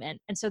that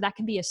moment. And so that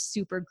can be a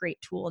super great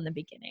tool in the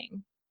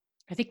beginning.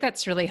 I think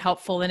that's really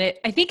helpful. And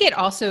I think it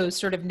also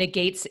sort of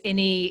negates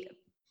any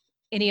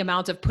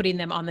amount of putting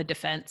them on the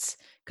defense.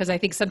 Because I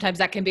think sometimes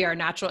that can be our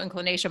natural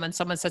inclination when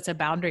someone sets a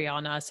boundary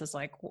on us, is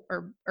like,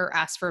 or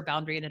asks for a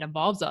boundary and it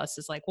involves us,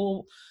 is like,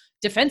 well,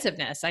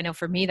 defensiveness. I know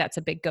for me, that's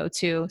a big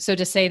go-to. So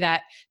to say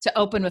that, to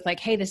open with like,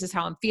 hey, this is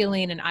how I'm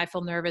feeling and I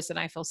feel nervous and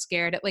I feel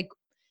scared, it like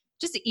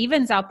just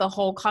evens out the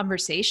whole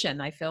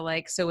conversation, I feel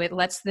like. So it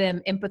lets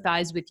them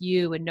empathize with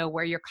you and know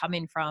where you're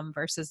coming from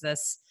versus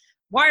this,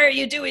 why are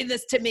you doing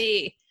this to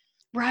me?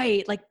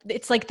 Right. Like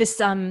it's like this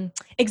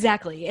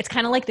exactly. It's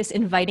kind of like this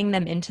inviting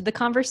them into the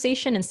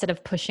conversation instead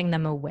of pushing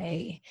them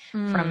away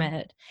from Mm.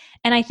 it.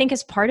 And I think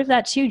as part of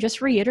that too,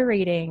 just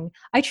reiterating,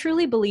 I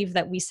truly believe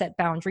that we set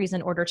boundaries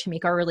in order to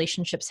make our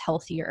relationships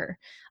healthier.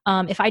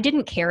 If I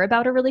didn't care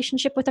about a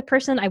relationship with a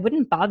person, I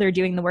wouldn't bother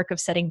doing the work of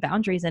setting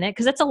boundaries in it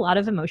because that's a lot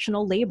of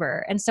emotional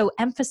labor. And so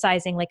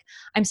emphasizing like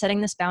I'm setting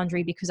this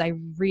boundary because I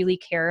really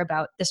care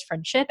about this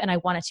friendship and I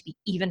want it to be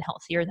even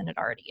healthier than it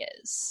already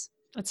is.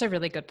 That's a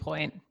really good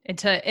point.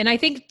 And I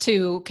think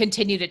to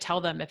continue to tell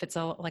them if it's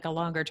a like a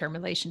longer term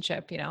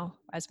relationship,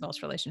 as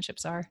most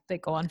relationships are, they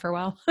go on for a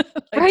while. Like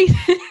Right.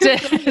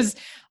 Right. to,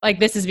 like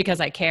this is because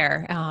I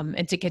care.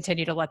 And to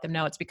continue to let them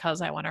know it's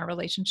because I want our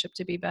relationship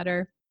to be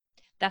better.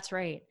 That's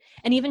right.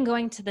 And even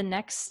going to the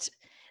next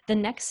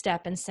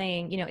step and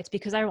saying, it's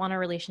because I want our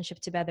relationship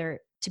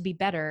to be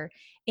better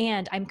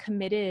and I'm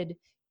committed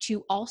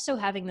to also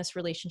having this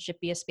relationship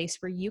be a space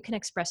where you can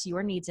express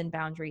your needs and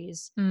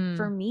boundaries.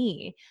 For Mm.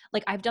 me,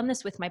 like I've done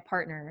this with my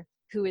partner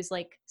who is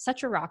like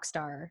such a rock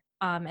star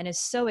and is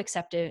so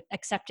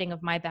accepting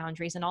of my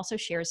boundaries and also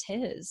shares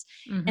his.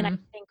 And I Hmm.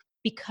 think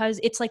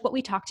because it's like what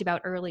we talked about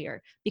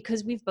earlier,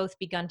 because we've both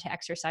begun to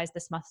exercise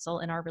this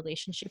muscle in our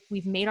relationship,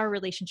 we've made our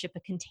relationship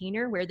a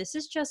container where this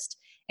is just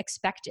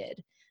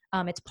expected.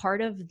 It's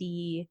part of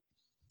the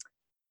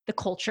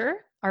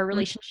culture, our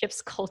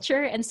relationships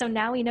culture. And so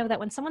now we know that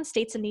when someone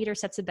states a need or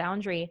sets a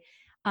boundary,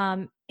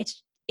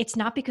 it's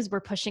not because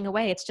we're pushing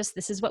away. It's just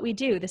this is what we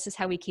do. This is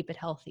how we keep it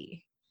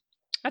healthy.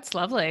 That's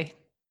lovely.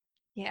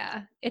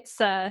 Yeah, it's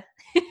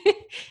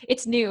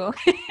it's new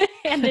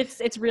and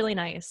it's really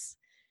nice.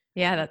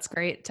 Yeah, that's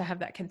great to have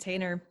that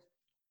container.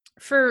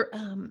 For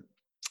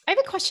I have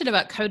a question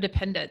about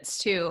codependence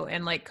too,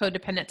 and like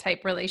codependent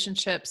type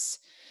relationships.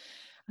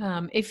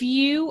 If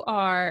you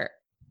are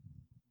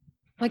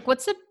like,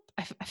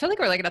 I feel like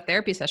we're like in a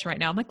therapy session right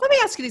now. I'm like, let me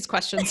ask you these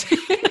questions.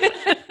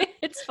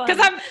 It's Because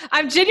fun.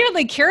 I'm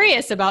genuinely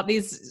curious about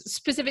these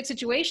specific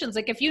situations.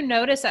 Like if you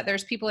notice that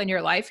there's people in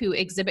your life who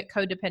exhibit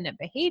codependent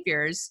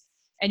behaviors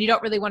and you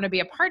don't really want to be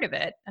a part of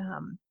it,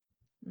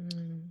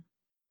 Mm.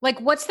 like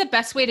what's the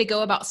best way to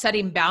go about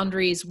setting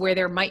boundaries where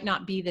there might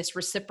not be this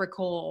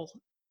reciprocal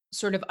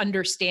sort of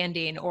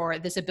understanding or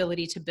this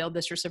ability to build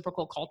this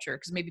reciprocal culture?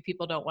 Because maybe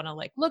people don't want to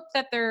like look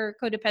that they're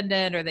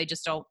codependent, or they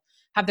just don't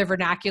have the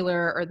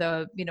vernacular or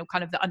the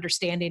kind of the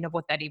understanding of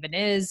what that even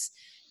is,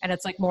 and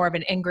it's like more of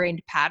an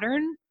ingrained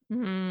pattern.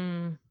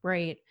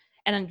 Right.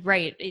 And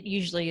right, it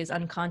usually is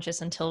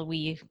unconscious until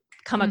we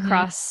come Hmm.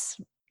 across,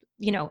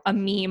 a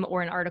meme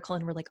or an article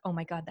and we're like, oh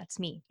my God, that's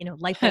me,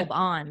 light bulb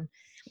on.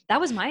 That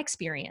was my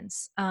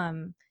experience.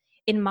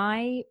 In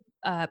my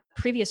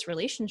previous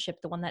relationship,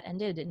 the one that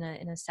ended in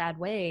a sad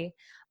way,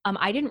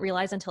 I didn't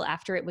realize until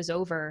after it was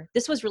over.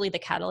 This was really the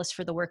catalyst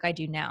for the work I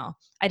do now.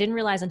 I didn't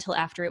realize until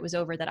after it was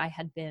over that I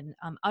had been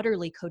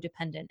utterly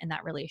codependent in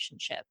that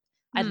relationship.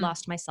 I'd Mm.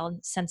 lost my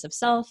sense of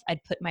self.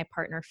 I'd put my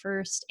partner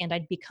first, and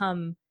I'd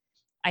become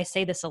I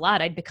say this a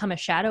lot, I'd become a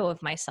shadow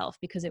of myself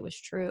because it was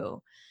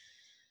true.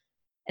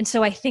 And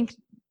so I think,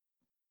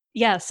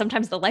 yeah,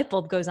 sometimes the light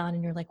bulb goes on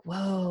and you're like,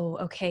 whoa,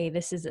 okay,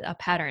 this is a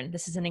pattern.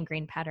 This is an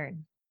ingrained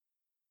pattern.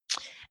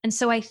 And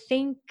so I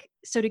think,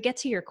 so to get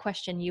to your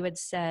question, you had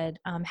said,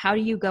 how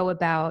do you go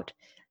about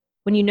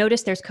when you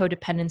notice there's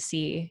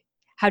codependency?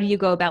 How do you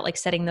go about like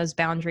setting those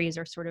boundaries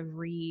or sort of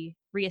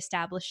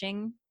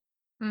reestablishing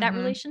that Mm-hmm.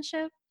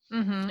 relationship?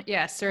 Mm-hmm.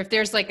 Yes. Or if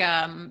there's like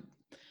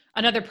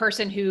another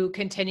person who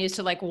continues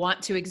to like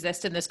want to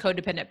exist in this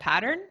codependent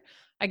pattern,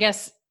 I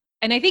guess.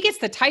 And I think it's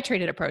the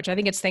titrated approach. I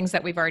think it's things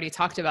that we've already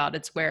talked about.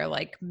 It's where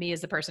like me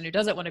as the person who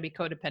doesn't want to be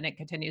codependent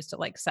continues to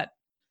like set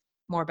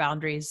more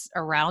boundaries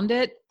around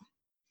it.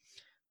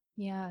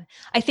 Yeah,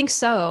 I think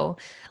so.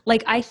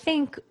 Like, I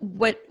think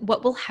what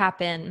will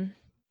happen,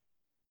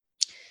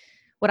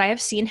 what I have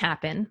seen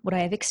happen, what I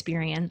have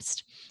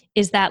experienced,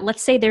 is that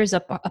let's say there's a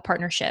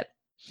partnership,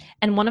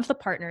 and one of the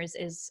partners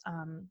is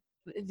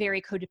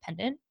very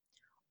codependent,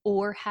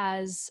 or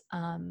has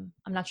I'm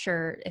not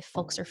sure if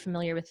folks are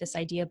familiar with this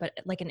idea, but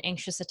like an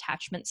anxious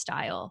attachment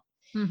style,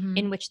 Mm-hmm.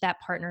 in which that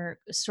partner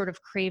sort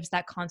of craves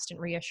that constant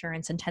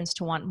reassurance and tends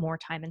to want more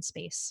time and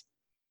space,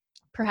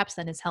 perhaps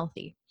than is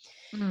healthy.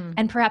 Mm.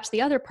 And perhaps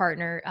the other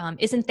partner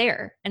isn't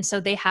there, and so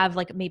they have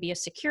like maybe a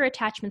secure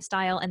attachment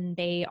style and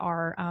they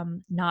are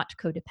not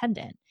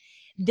codependent.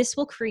 This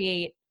will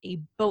create a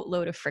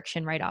boatload of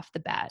friction right off the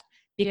bat,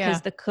 Yeah.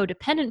 because the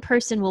codependent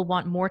person will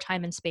want more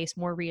time and space,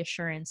 more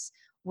reassurance,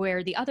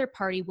 where the other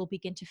party will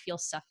begin to feel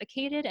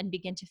suffocated and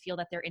begin to feel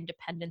that their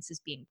independence is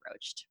being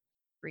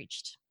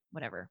breached,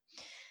 whatever.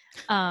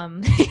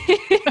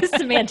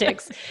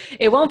 Semantics.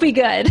 It won't be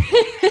good.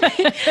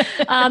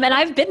 And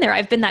I've been there.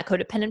 I've been that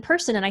codependent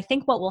person. And I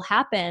think what will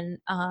happen,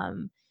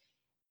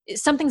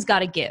 something's got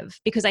to give,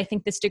 because I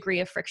think this degree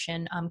of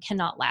friction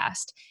cannot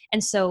last.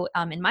 And so,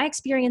 in my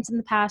experience in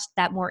the past,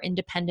 that more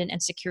independent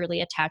and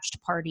securely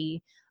attached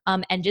party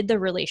ended the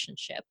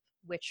relationship,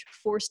 which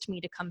forced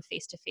me to come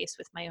face to face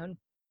with my own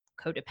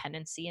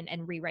codependency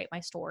and rewrite my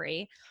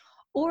story.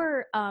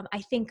 Or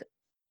I think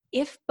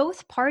if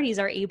both parties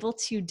are able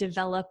to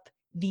develop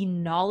the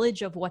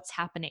knowledge of what's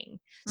happening.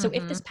 So if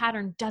Mm-hmm. this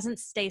pattern doesn't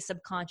stay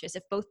subconscious,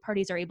 if both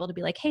parties are able to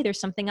be like, hey, there's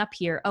something up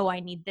here. Oh, I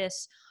need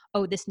this.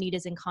 Oh, this need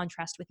is in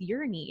contrast with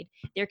your need.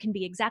 There can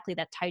be exactly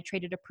that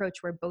titrated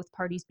approach where both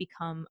parties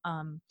become,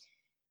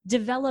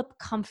 develop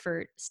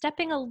comfort,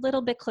 stepping a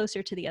little bit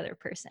closer to the other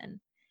person.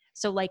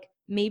 So, like,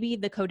 maybe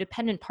the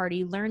codependent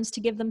party learns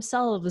to give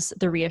themselves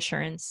the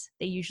reassurance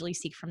they usually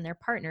seek from their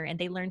partner, and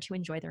they learn to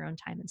enjoy their own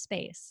time and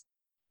space.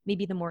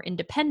 Maybe the more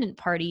independent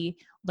party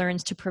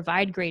learns to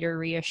provide greater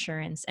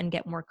reassurance and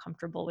get more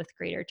comfortable with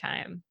greater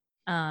time.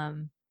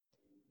 Um,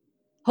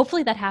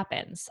 Hopefully that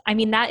happens. I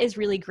mean, that is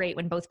really great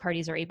when both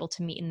parties are able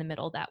to meet in the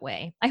middle that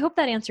way. I hope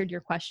that answered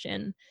your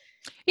question.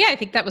 Yeah, I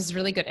think that was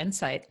really good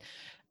insight.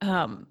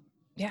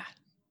 Yeah,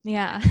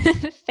 Yeah. I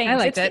Thanks.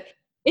 liked it.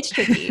 It's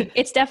tricky.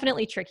 It's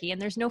definitely tricky, and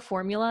there's no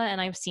formula,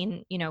 and I've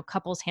seen,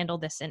 couples handle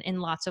this in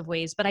lots of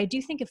ways, but I do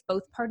think if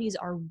both parties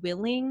are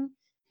willing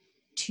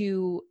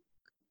to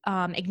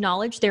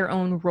acknowledge their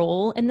own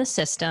role in the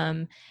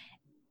system,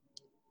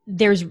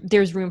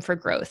 there's room for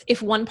growth.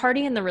 If one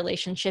party in the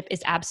relationship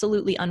is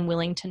absolutely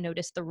unwilling to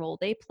notice the role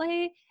they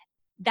play,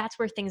 that's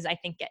where things I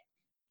think get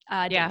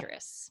Yeah.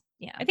 dangerous.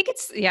 Yeah. I think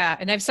yeah.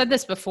 And I've said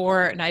this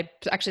before, and I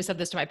actually said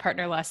this to my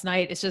partner last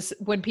night. It's just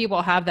when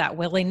people have that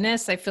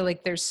willingness, I feel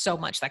like there's so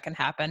much that can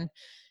happen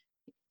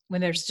when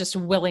there's just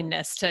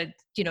willingness to,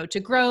 to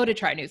grow, to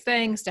try new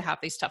things, to have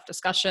these tough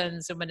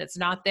discussions. And when it's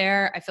not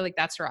there, I feel like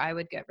that's where I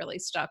would get really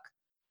stuck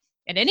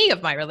in any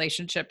of my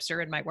relationships or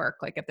in my work.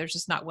 Like if there's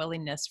just not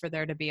willingness for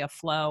there to be a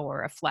flow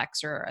or a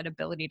flex or an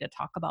ability to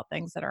talk about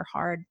things that are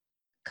hard.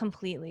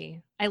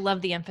 Completely. I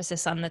love the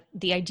emphasis on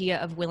the idea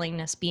of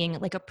willingness being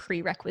like a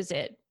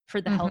prerequisite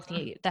for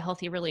Mm-hmm. the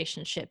healthy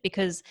relationship,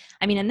 because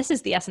I mean, and this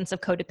is the essence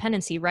of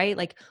codependency, right?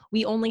 Like,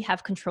 we only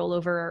have control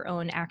over our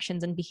own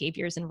actions and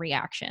behaviors and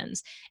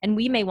reactions, and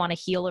we may want to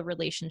heal a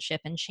relationship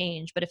and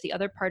change, but if the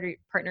other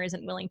partner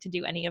isn't willing to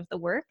do any of the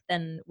work,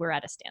 then we're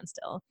at a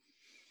standstill.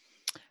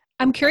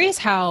 I'm curious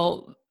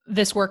how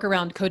this work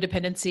around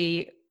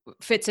codependency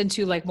fits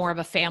into like more of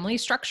a family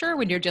structure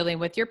when you're dealing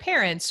with your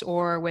parents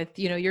or with,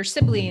 your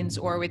siblings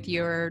or with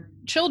your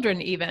children,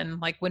 even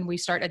like when we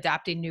start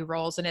adapting new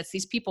roles. And it's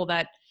these people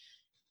that,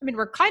 I mean,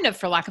 we're kind of,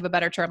 for lack of a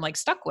better term, like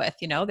stuck with,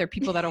 they're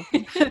people that'll,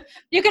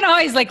 you can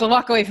always like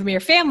walk away from your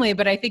family,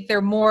 but I think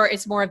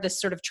it's more of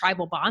this sort of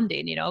tribal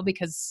bonding,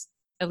 because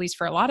at least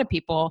for a lot of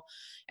people.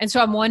 And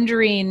so I'm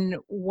wondering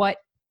what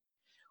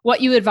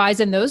you advise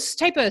in those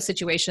type of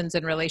situations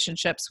and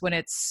relationships when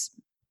it's,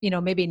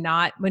 maybe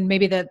not, when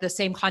maybe the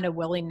same kind of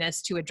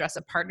willingness to address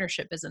a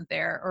partnership isn't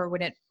there, or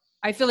when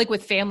I feel like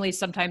with families,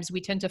 sometimes we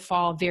tend to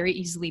fall very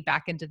easily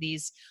back into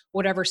these,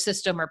 whatever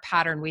system or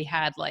pattern we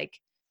had, like,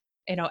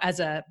 as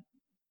a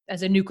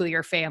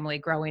nuclear family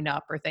growing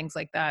up or things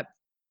like that.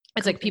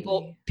 It's like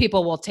Completely.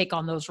 people will take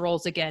on those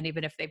roles again,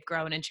 even if they've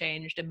grown and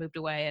changed and moved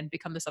away and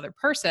become this other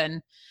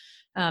person.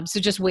 So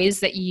just ways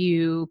that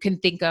you can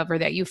think of or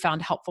that you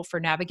found helpful for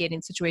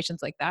navigating situations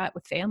like that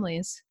with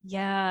families.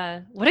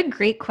 Yeah, what a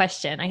great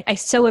question. I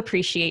so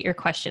appreciate your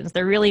questions.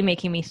 They're really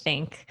making me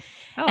think.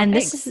 Oh, And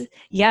this thanks. is,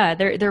 yeah,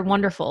 they're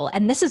wonderful.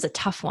 And this is a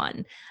tough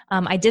one.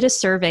 I did a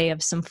survey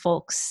of some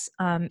folks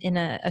in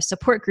a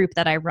support group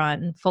that I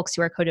run, folks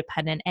who are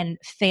codependent, and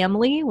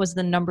family was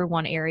the number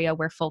one area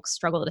where folks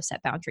struggle to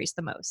set boundaries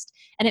the most.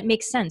 And it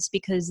makes sense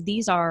because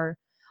these are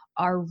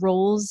our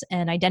roles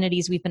and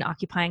identities we've been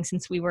occupying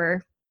since we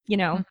were,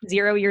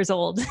 0 years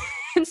old.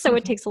 And so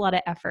it takes a lot of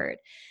effort.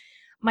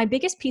 My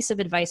biggest piece of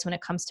advice when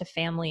it comes to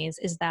families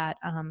is that,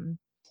 and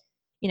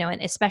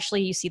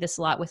especially you see this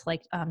a lot with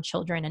like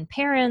children and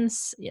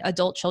parents,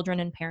 adult children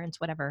and parents,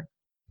 whatever.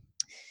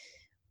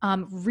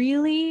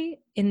 Really,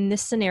 in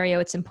this scenario,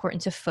 it's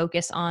important to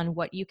focus on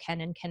what you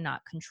can and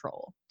cannot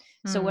control.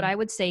 So, what Mm, I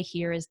would say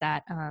here is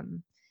that,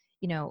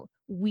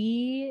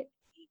 we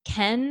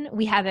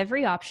have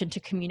every option to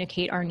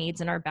communicate our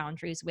needs and our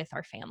boundaries with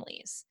our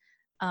families.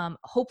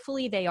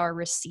 Hopefully, they are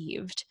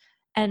received.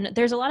 And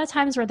there's a lot of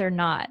times where they're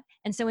not.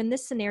 And so, in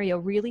this scenario,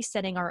 really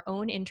setting our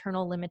own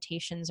internal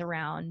limitations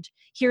around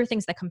here are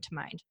things that come to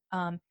mind.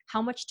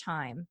 How much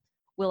time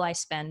will I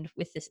spend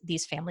with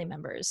these family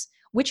members?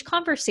 Which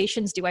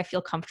conversations do I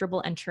feel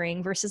comfortable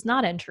entering versus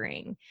not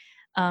entering?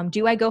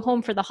 Do I go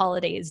home for the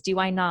holidays? Do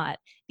I not?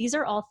 These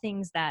are all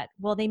things that,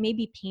 while they may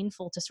be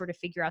painful to sort of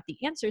figure out the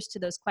answers to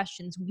those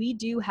questions, we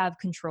do have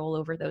control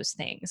over those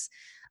things.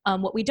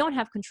 What we don't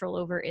have control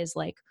over is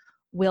like,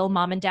 will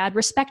mom and dad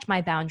respect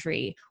my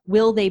boundary?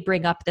 Will they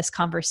bring up this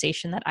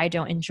conversation that I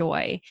don't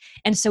enjoy?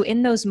 And so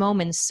in those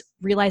moments,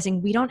 realizing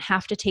we don't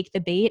have to take the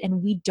bait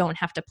and we don't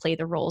have to play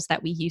the roles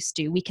that we used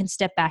to. We can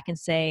step back and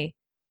say,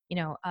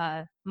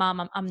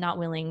 mom, I'm not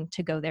willing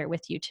to go there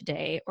with you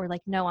today. Or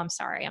like, no, I'm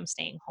sorry, I'm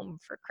staying home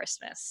for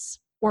Christmas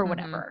or mhm.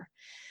 whatever.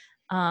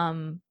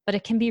 But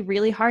it can be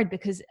really hard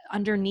because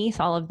underneath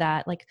all of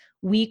that, like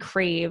we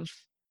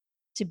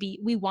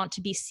want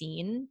to be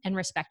seen and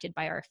respected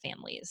by our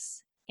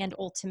families. And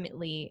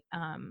ultimately,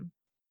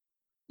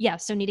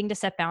 so needing to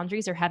set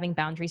boundaries or having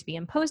boundaries be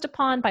imposed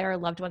upon by our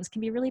loved ones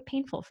can be really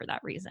painful for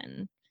that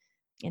reason,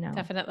 you know?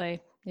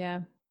 Definitely.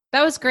 Yeah.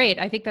 That was great.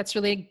 I think that's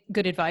really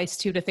good advice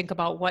too, to think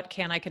about what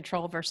can I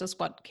control versus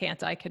what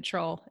can't I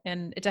control,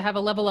 and to have a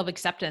level of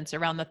acceptance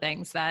around the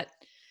things that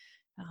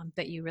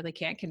you really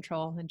can't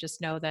control, and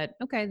just know that,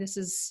 okay,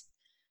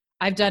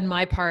 I've done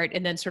my part.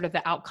 And then sort of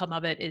the outcome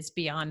of it is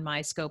beyond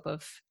my scope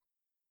of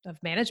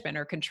management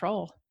or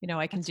control.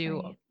 I can That's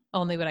do right.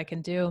 only what I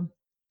can do.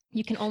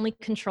 You can only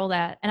control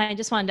that. And I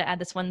just wanted to add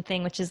this one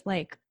thing, which is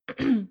like,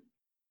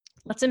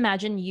 let's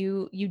imagine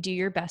you do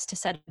your best to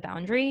set a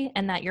boundary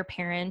and that your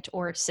parent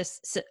or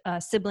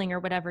sibling or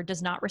whatever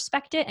does not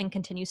respect it and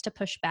continues to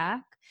push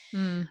back.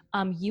 Mm,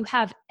 You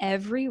have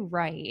every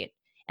right,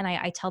 and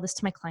I tell this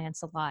to my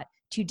clients a lot,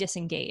 to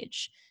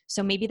disengage.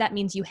 So maybe that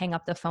means you hang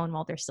up the phone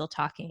while they're still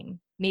talking.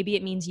 Maybe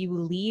it means you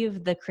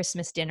leave the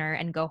Christmas dinner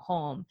and go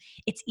home.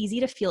 It's easy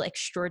to feel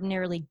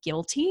extraordinarily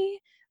guilty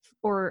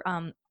or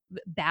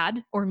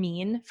bad or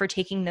mean for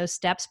taking those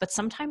steps, but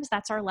sometimes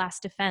that's our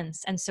last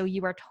defense. And so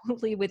you are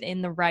totally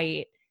within the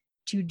right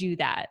to do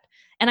that.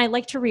 And I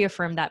like to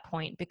reaffirm that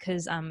point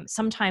because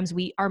sometimes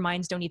our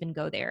minds don't even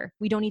go there.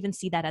 We don't even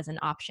see that as an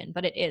option,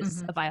 but it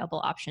is mhm. a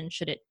viable option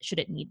should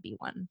it need be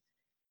one.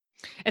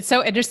 It's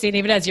so interesting.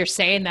 Even as you're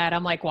saying that,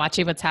 I'm like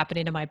watching what's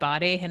happening to my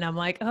body, and I'm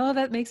like, oh,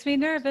 that makes me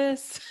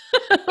nervous.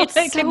 It's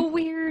Like, so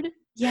weird. and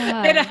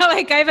Yeah.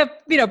 like I have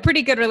a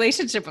pretty good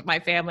relationship with my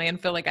family, and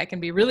feel like I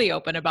can be really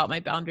open about my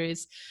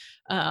boundaries.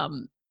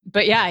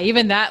 But yeah,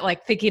 even that,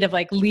 like thinking of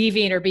like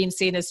leaving or being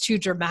seen as too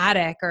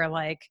dramatic, or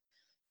like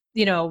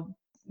you know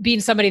being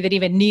somebody that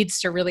even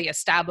needs to really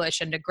establish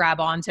and to grab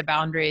onto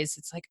boundaries.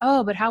 It's like,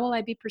 oh, but how will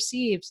I be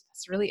perceived?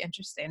 That's really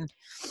interesting.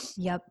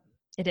 Yep.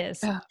 It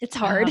is. Uh, It's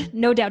hard. um,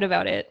 No doubt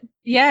about it.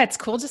 Yeah, it's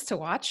cool just to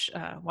watch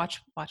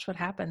what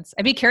happens.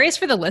 I'd be curious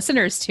for the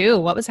listeners too.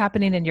 What was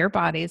happening in your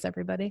bodies,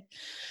 everybody?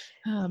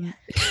 Um,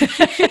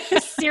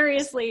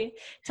 Seriously.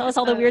 Tell us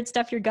all the uh, weird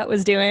stuff your gut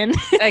was doing.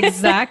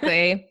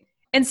 exactly.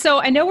 And so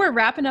I know we're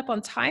wrapping up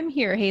on time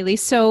here, Haley.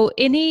 So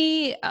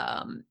any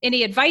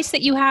advice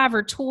that you have,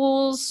 or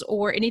tools,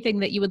 or anything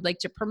that you would like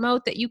to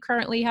promote that you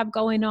currently have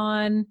going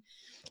on?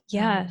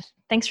 Yeah, Um,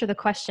 thanks for the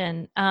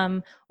question.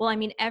 Well, I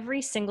mean,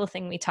 every single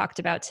thing we talked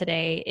about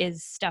today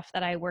is stuff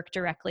that I work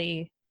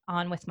directly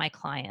on with my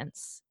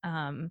clients.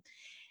 And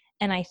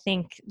I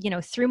think,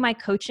 through my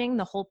coaching,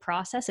 the whole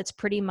process, it's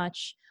pretty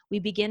much we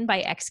begin by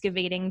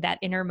excavating that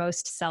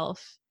innermost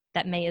self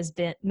that may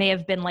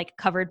have been like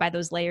covered by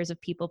those layers of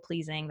people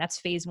pleasing. That's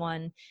phase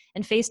one.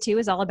 And phase two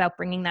is all about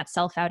bringing that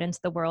self out into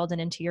the world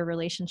and into your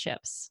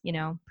relationships,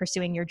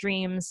 pursuing your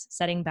dreams,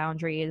 setting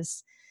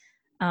boundaries,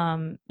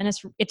 and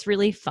it's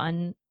really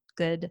fun,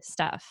 good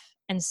stuff.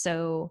 And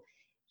so,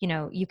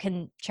 you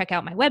can check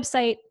out my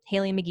website,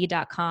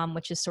 HaleyMcGee.com,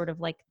 which is sort of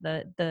like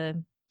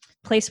the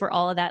place where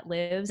all of that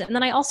lives. And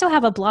then I also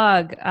have a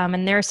blog,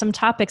 and there are some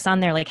topics on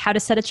there like how to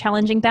set a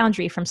challenging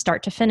boundary from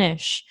start to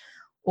finish,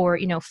 or,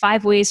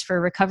 5 ways for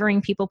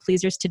recovering people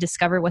pleasers to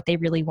discover what they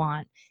really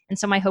want. And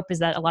so my hope is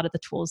that a lot of the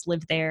tools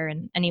live there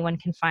and anyone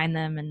can find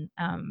them and,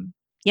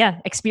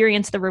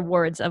 experience the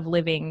rewards of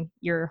living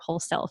your whole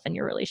self and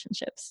your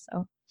relationships.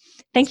 So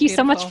thank It's you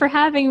so much beautiful. for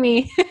having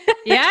me.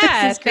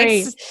 Yeah, This is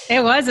great. thanks.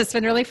 It was. It's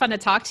been really fun to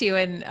talk to you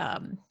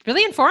and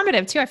really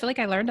informative too. I feel like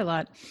I learned a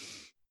lot.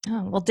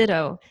 Oh, well,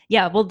 ditto.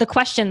 Yeah, well, the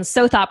question's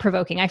so thought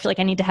provoking. I feel like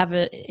I need to have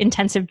an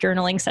intensive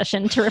journaling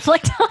session to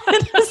reflect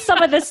on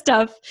some of this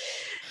stuff.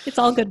 It's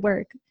all good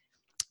work.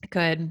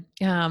 Good.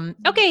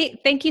 Okay.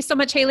 Thank you so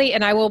much, Haley.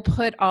 And I will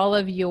put all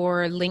of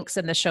your links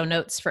in the show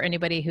notes for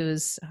anybody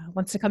who's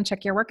wants to come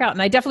check your work out.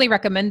 And I definitely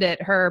recommend it.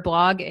 Her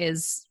blog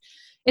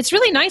it's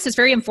really nice. It's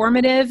very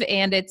informative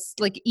and it's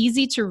like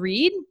easy to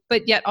read,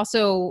 but yet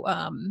also,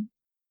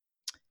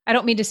 I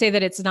don't mean to say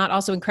that it's not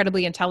also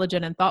incredibly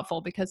intelligent and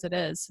thoughtful because it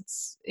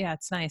is.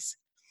 It's nice.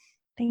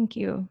 Thank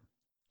you.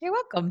 You're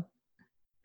welcome.